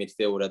 that's your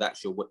midfielder,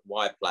 that's your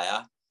wide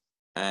player,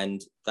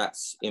 and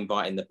that's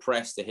inviting the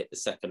press to hit the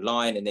second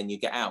line, and then you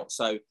get out.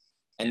 So,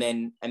 and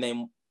then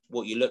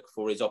what you look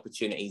for is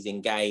opportunities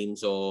in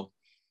games or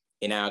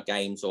in our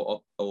games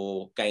or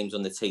games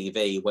on the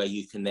TV where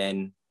you can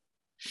then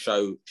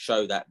show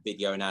that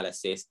video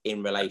analysis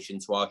in relation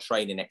to our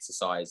training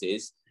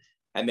exercises.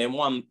 And then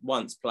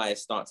once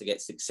players start to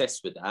get success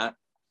with that,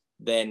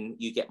 then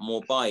you get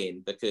more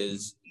buy-in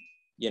because,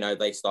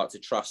 they start to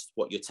trust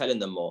what you're telling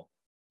them more.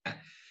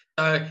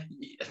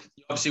 You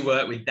obviously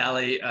worked with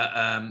Daly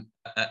at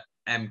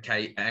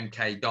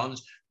MK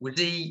Dons. Was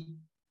he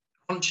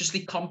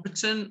consciously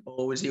competent,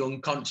 or was he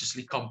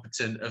unconsciously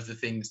competent of the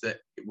things that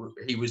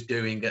he was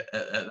doing at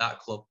that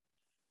club?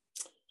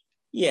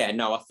 Yeah,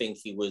 no, I think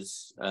he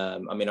was.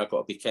 I've got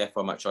to be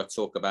careful how much I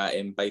talk about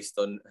him based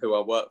on who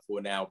I work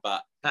for now.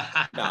 But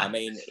no,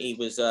 he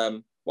was.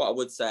 What I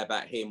would say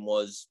about him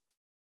was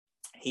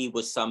he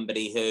was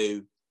somebody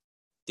who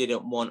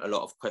didn't want a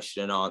lot of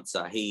question and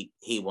answer. He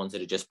wanted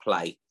to just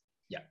play.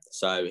 Yeah.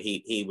 So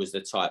he was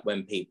the type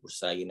when people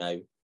say,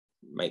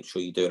 make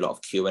sure you do a lot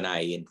of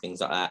Q&A and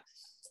things like that.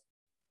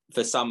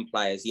 For some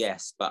players,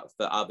 yes, but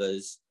for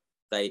others,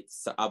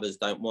 others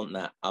don't want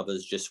that.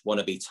 Others just want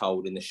to be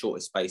told in the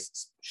shortest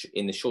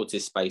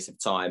space of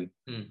time,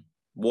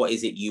 what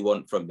is it you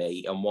want from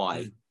me and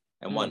why?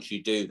 And once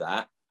you do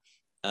that,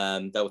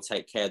 they'll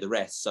take care of the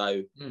rest.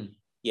 So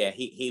yeah,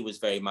 he was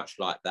very much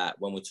like that.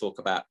 When we talk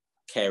about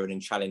caring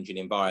and challenging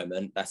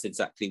environment, that's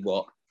exactly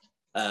what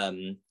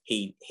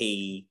he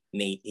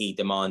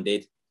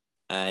demanded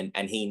and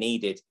he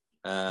needed.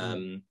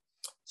 And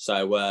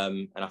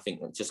I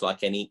think just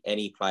like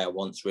any player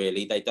wants,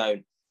 really, they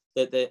don't.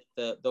 The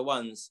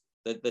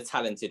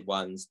talented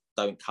ones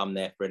don't come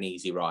there for an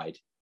easy ride,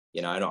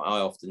 and I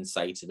often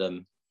say to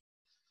them,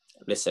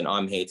 listen,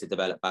 I'm here to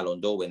develop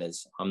Ballon d'Or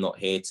winners. I'm not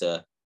here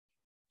to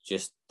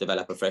just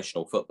develop a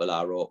professional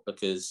footballer, or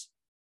because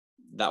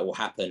that will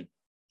happen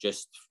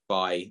just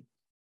by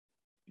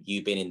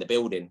you being in the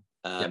building.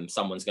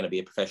 Someone's going to be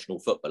a professional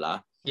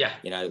footballer. Yeah.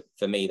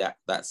 For me,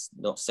 that's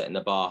not setting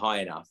the bar high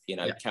enough.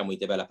 Can we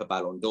develop a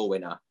Ballon d'Or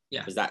winner?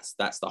 Yeah. Because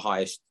that's the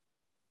highest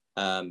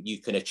you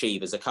can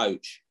achieve as a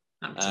coach.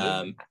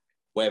 Absolutely.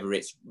 Whether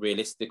it's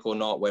realistic or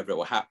not, whether it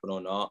will happen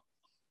or not,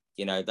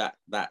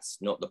 that's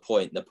not the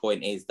point. The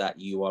point is that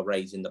you are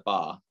raising the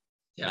bar,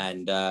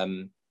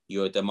 and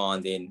you're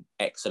demanding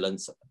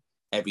excellence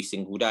every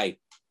single day.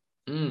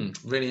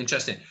 Really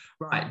interesting.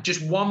 Right,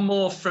 just one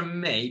more from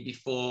me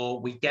before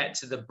we get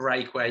to the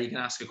break where you can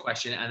ask a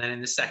question, and then in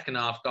the second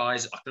half,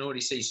 guys, I can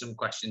already see some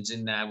questions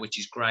in there, which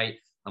is great,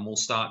 and we'll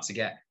start to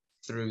get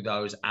through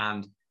those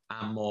and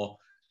more.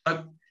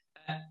 So,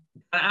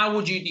 how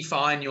would you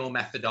define your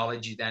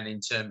methodology then in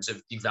terms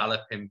of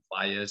developing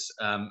players?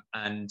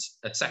 And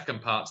a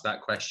second part to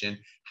that question,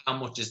 how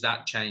much has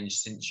that changed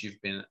since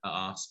you've been at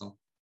Arsenal?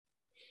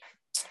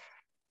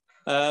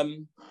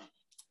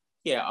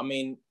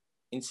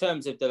 In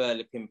terms of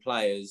developing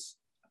players,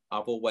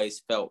 I've always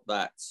felt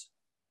that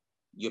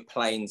your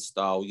playing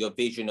style, your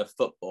vision of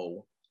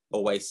football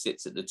always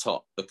sits at the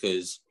top,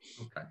 because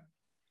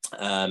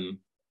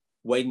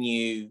when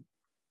you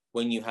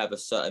have a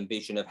certain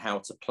vision of how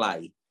to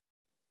play,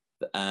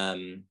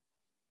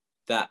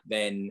 that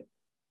then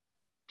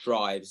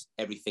drives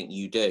everything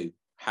you do,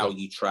 how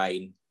you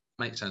train.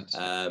 Makes sense.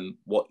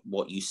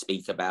 What you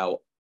speak about,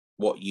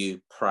 what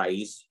you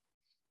praise,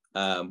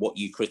 what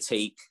you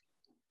critique,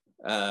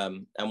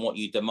 and what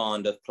you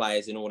demand of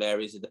players in all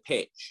areas of the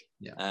pitch.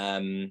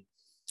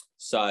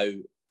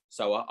 So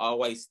I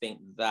always think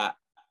that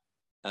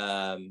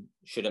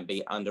shouldn't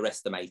be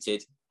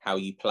underestimated, how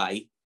you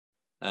play,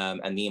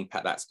 and the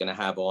impact that's going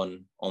to have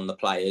on the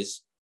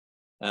players.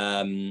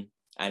 And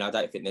I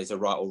don't think there's a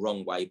right or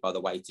wrong way, by the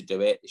way, to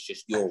do it. It's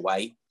just your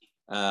way.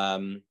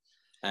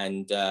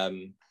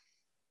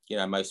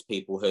 Most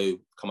people who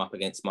come up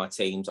against my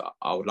teams,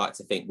 I would like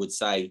to think, would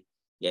say,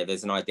 yeah,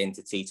 there's an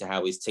identity to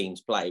how his teams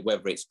play,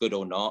 whether it's good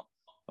or not,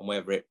 and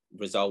whether it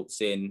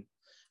results in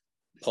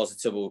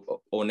positive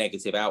or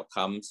negative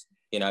outcomes.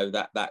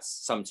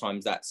 That's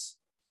sometimes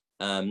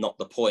not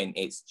the point.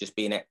 It's just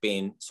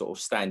being sort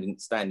of standing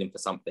for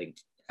something.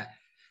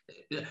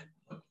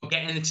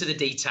 Getting into the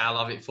detail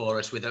of it for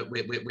us with a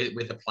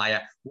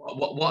player.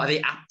 What are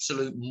the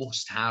absolute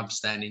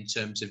must-haves then in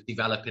terms of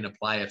developing a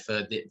player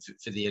for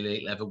the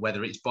elite level?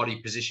 Whether it's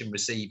body position,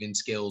 receiving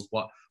skills,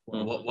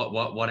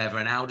 whatever.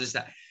 And how does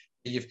that?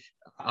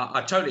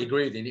 I totally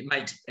agree with you.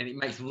 It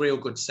makes real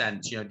good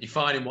sense.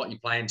 Defining what your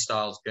playing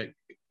style's going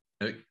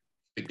to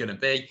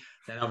be.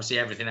 Then obviously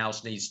everything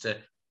else needs to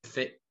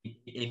fit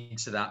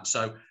into that.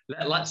 So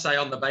let's say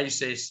on the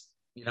basis,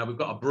 we've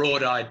got a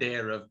broad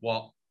idea of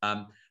what.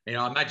 I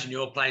imagine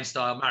your playing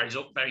style marries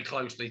up very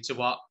closely to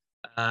what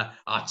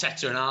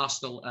Arteta and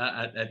Arsenal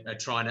are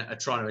trying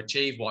to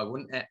achieve. Why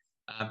wouldn't it?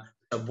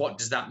 So what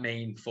does that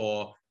mean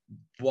for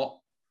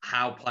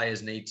how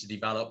players need to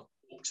develop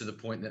up to the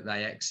point that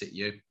they exit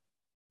you?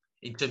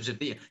 In terms of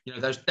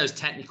those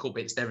technical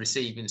bits, their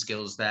receiving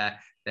skills, their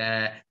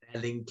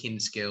linking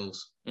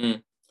skills.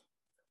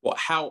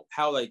 How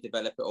they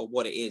develop it, or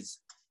what it is?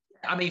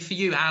 I mean, for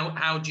you,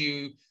 how do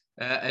you?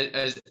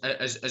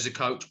 As a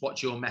coach,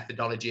 what's your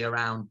methodology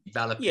around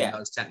developing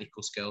those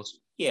technical skills?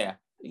 I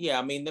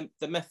mean,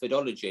 the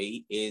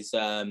methodology is,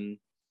 like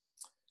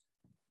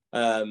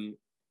I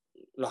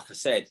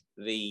said,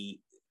 the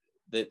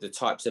the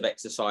types of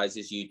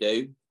exercises you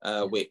do,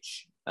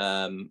 which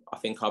I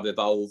think I've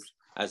evolved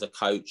as a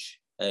coach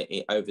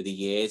over the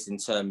years in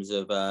terms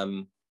of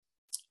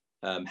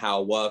how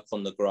I work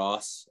on the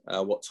grass,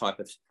 what type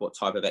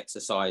of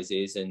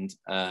exercises, and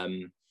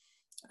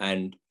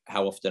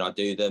how often I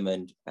do them,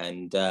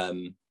 and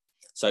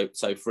so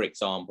for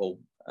example,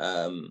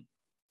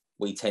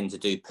 we tend to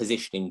do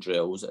positioning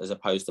drills as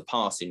opposed to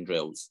passing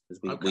drills,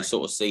 because we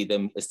sort of see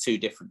them as two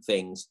different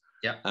things.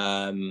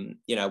 Yeah.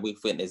 We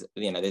think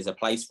there's a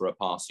place for a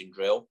passing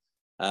drill,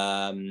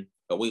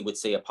 but we would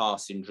see a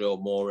passing drill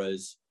more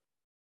as,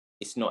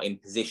 it's not in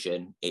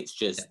position. It's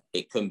just,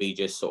 it can be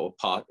just sort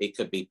of it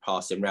could be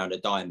passing around a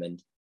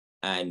diamond,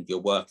 and you're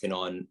working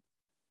on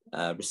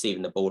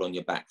receiving the ball on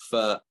your back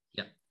foot,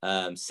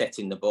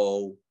 setting the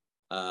ball,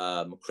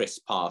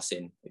 crisp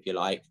passing, if you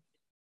like,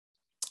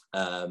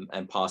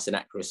 and passing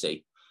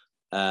accuracy.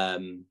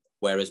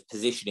 Whereas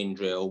positioning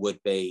drill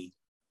would be,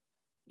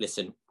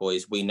 listen,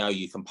 boys, we know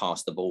you can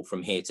pass the ball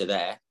from here to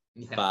there,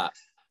 but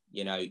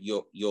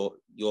you're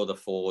the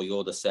 4,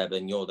 you're the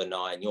 7, you're the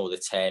 9, you're the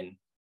 10,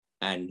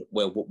 and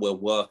we're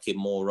working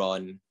more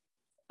on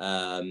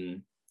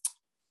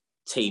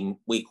team.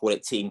 We call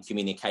it team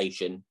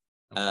communication,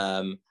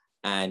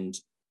 and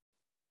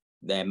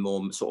they're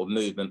more sort of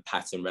movement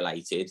pattern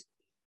related.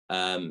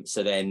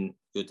 So then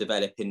you're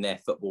developing their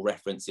football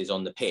references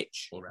on the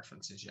pitch. Or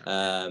references,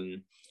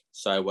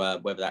 so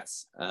whether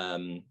that's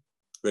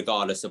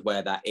regardless of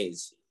where that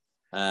is.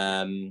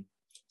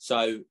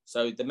 So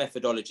the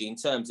methodology in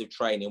terms of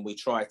training, we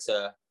try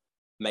to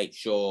make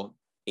sure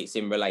it's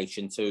in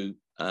relation to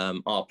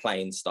our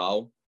playing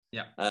style.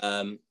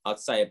 I'd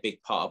say a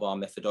big part of our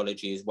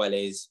methodology as well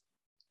is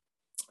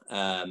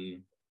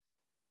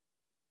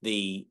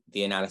the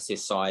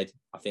analysis side,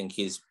 I think,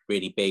 is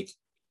really big.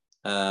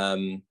 How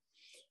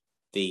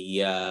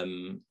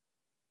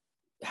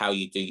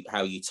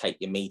you take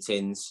your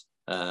meetings,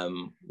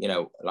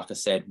 like I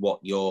said, what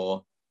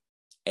you're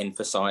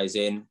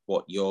emphasizing,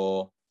 what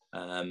you're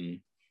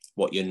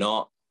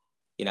not,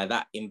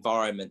 that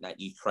environment that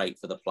you create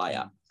for the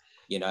player,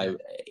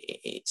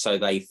 so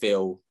they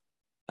feel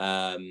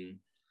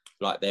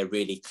like they're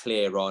really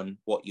clear on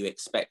what you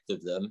expect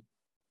of them,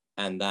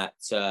 and that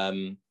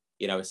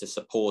it's a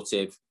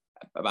supportive,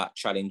 about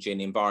challenging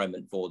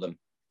environment for them.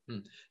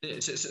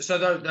 So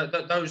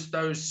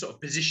those sort of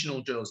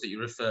positional drills that you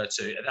refer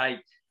to, are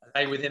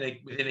they within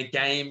a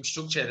game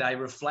structure? Are they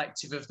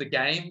reflective of the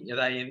game? Are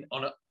they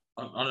on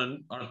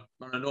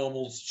a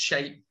normal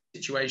shape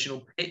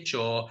situational pitch,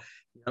 or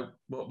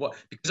what?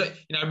 Because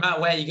no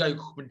matter where you go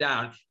up and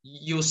down,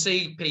 you'll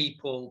see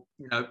people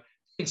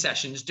in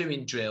sessions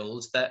doing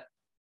drills that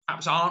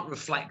perhaps aren't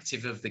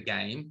reflective of the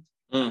game,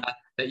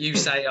 that you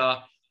say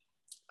are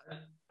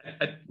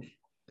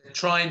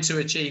trying to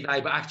achieve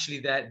A, but actually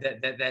they're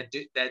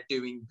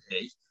doing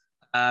B.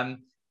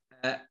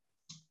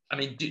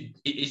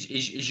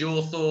 Is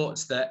your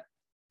thoughts that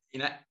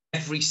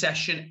every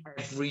session,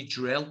 every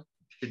drill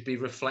should be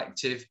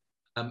reflective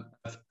of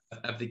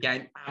the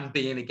game and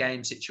be in a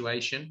game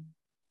situation?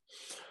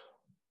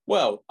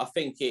 Well, I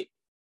think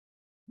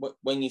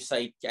when you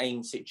say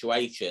game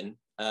situation,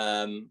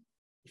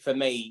 for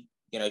me,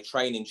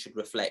 training should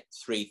reflect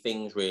three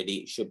things really.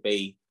 It should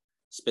be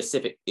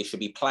specific, it should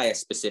be player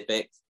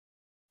specific,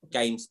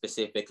 game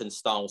specific, and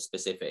style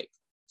specific.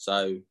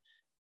 So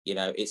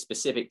it's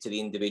specific to the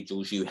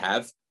individuals you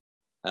have,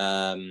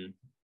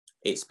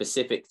 it's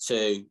specific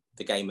to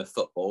the game of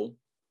football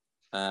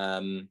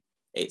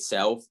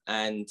itself,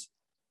 and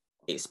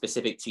it's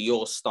specific to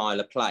your style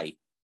of play.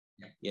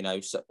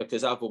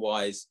 Because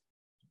otherwise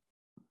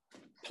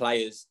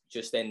players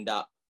just end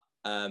up,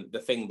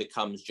 the thing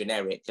becomes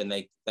generic, and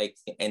they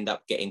end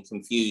up getting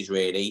confused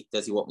really.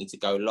 Does he want me to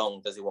go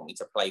long? Does he want me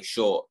to play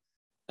short?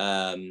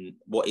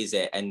 What is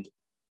it?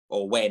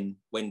 Or when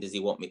does he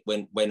want me?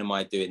 When am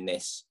I doing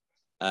this?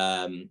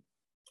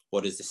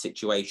 What does the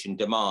situation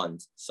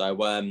demand? So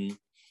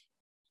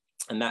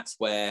and that's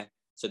where,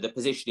 so the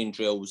positioning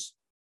drills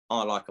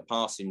are like a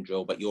passing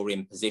drill, but you're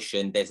in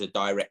position. There's a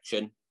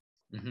direction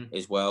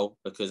as well,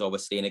 because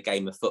obviously in a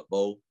game of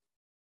football,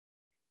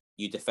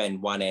 you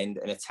defend one end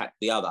and attack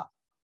the other.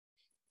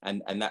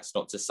 And that's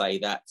not to say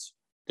that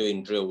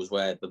doing drills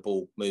where the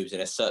ball moves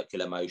in a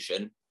circular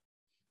motion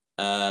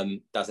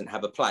doesn't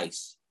have a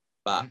place,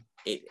 but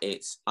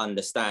it's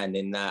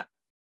understanding that,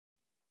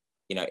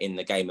 in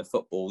the game of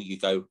football, you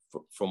go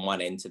from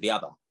one end to the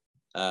other,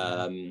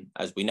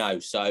 as we know.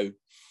 So,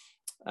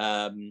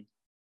 and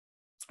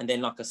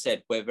then, like I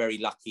said, we're very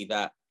lucky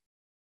that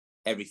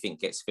everything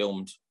gets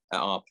filmed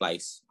at our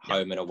place,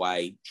 home and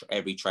away,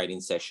 every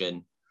training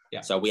session.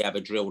 So we have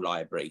a drill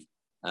library.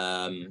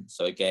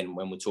 So again,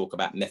 when we talk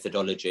about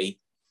methodology,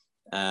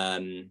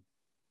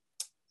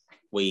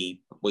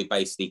 we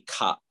basically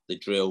cut the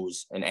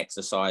drills and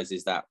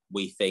exercises that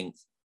we think,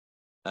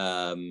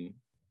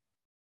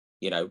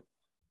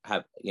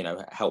 have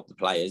help the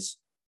players,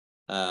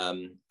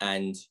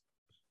 and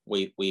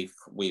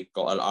we've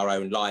got our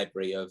own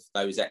library of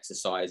those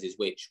exercises,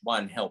 which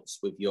one helps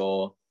with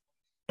your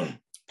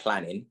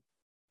planning.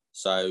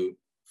 So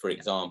for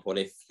example,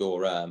 if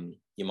you're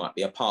you might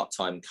be a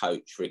part-time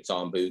coach, for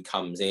example, who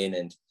comes in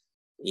and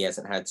he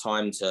hasn't had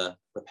time to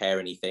prepare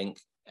anything,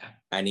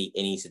 and he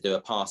needs to do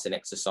a passing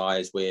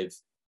exercise with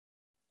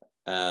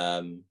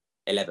 11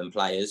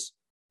 players,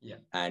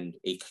 and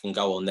he can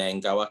go on there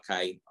and go,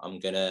 okay, I'm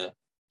gonna,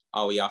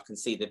 oh yeah, I can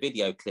see the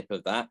video clip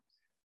of that,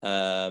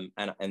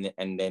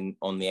 and then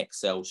on the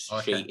Excel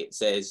sheet it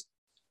says,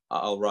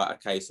 oh right,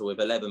 okay, so with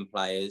 11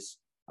 players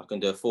I can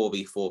do a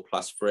 4v4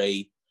 plus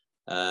 3.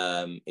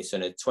 It's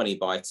on a 20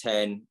 by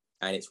 10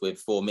 and it's with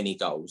 4 mini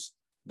goals.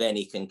 Then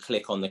he can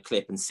click on the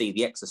clip and see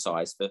the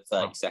exercise for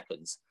 30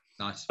 seconds.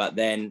 Nice. But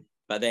then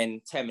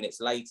 10 minutes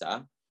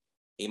later,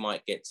 he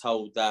might get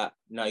told that,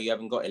 no, you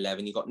haven't got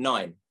 11, you got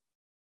 9.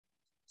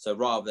 So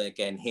rather,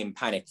 again, him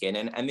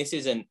panicking, and this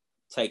isn't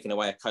taking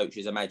away a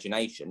coach's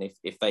imagination.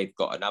 If they've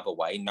got another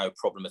way, no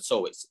problem at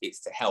all.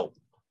 It's to help.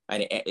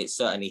 And it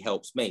certainly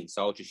helps me.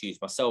 So I'll just use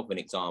myself an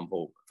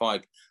example.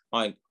 If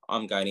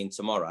I'm going in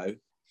tomorrow,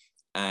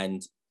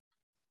 and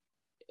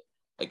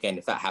again,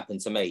 if that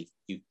happened to me,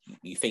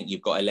 you think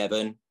you've got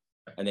 11,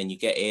 and then you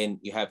get in,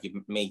 you have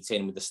your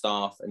meeting with the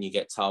staff, and you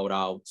get told,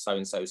 oh,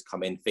 so-and-so's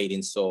come in,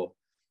 feeling sore,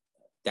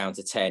 down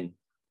to 10.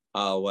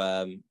 Oh,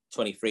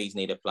 23s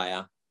need a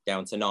player,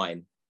 down to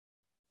 9.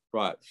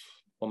 Right,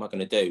 what am I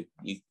going to do?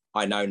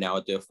 I know now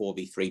I do a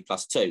 4v3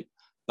 plus 2,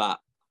 but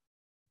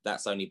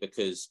that's only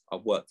because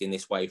I've worked in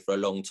this way for a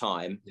long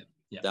time.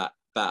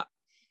 But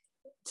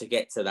to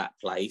get to that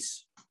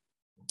place,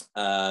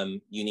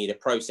 you need a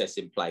process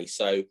in place.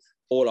 So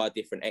all our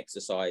different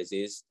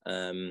exercises,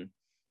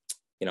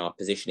 our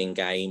positioning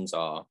games,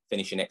 our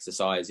finishing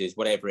exercises,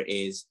 whatever it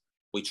is,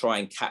 we try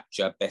and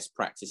capture best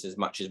practice as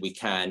much as we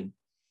can,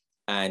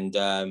 and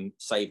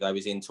save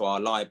those into our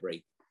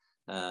library.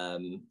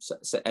 And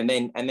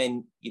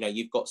then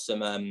you've got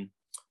some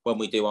when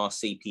we do our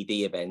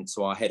CPD events,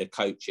 so our head of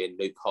coaching,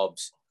 Luke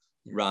Hobbs,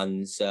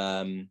 runs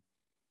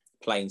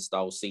playing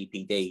style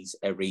CPDs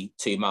every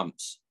 2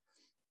 months.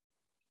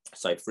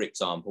 So, for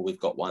example, we've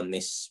got one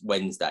this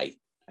Wednesday,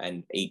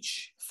 and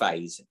each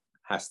phase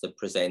has to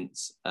present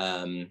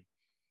on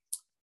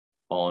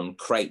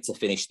create to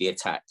finish the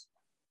attack.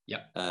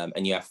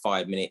 And you have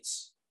 5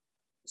 minutes.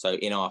 So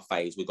in our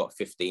phase, we've got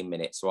 15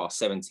 minutes. So our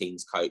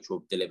 17s coach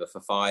will deliver for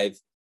 5.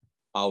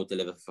 I'll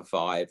deliver for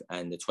 5,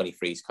 and the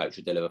 23s coach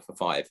will deliver for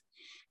 5.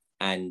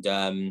 And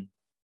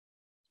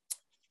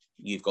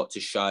you've got to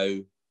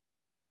show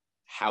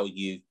how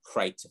you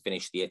create to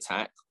finish the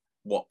attack,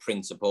 what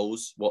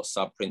principles, what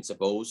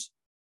sub-principles,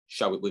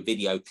 show it with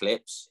video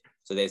clips.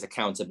 So there's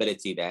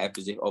accountability there,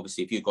 because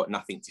if you've got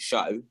nothing to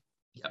show,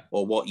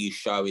 or what you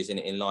show isn't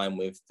in line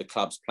with the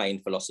club's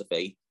playing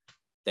philosophy,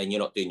 then you're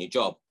not doing your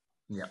job.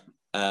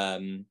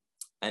 And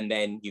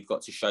then you've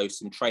got to show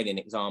some training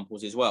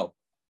examples as well.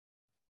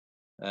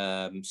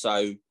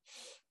 So,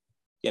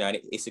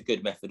 it's a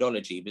good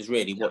methodology, because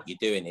really what you're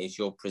doing is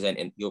you're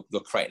creating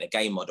a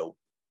game model.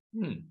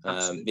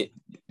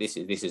 This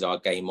is our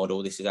game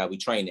model. This is how we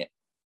train it.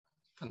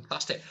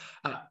 Fantastic.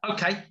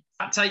 Okay,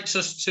 that takes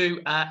us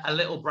to a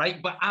little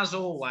break. But as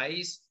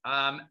always,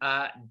 Dan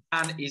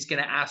is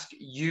going to ask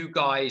you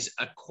guys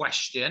a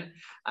question.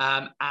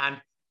 And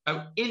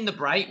in the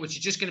break, which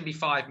is just going to be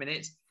 5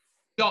 minutes,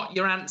 got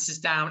your answers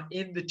down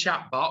in the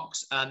chat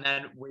box, and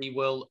then we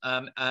will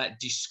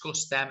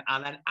discuss them.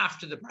 And then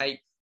after the break,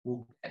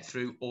 we'll get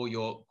through all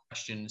your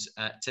questions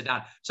to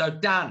Dan. So,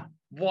 Dan,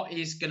 what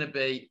is going to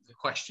be the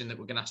question that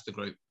we're going to ask the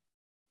group?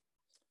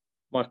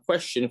 My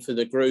question for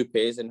the group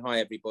is, and hi,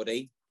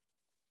 everybody,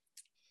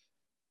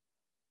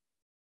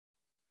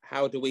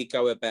 how do we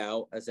go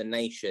about, as a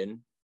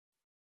nation,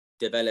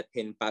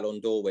 developing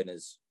Ballon d'Or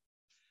winners?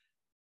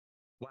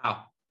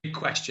 Wow, good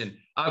question.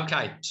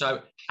 Okay,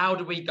 so how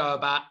do we go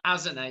about,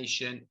 as a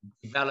nation,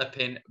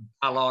 developing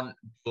Ballon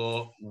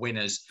d'Or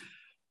winners?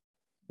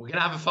 We're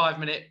going to have a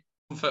 5-minute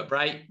comfort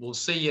break. We'll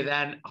see you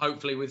then,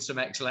 hopefully with some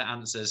excellent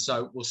answers.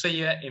 So we'll see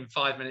you in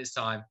 5 minutes'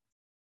 time.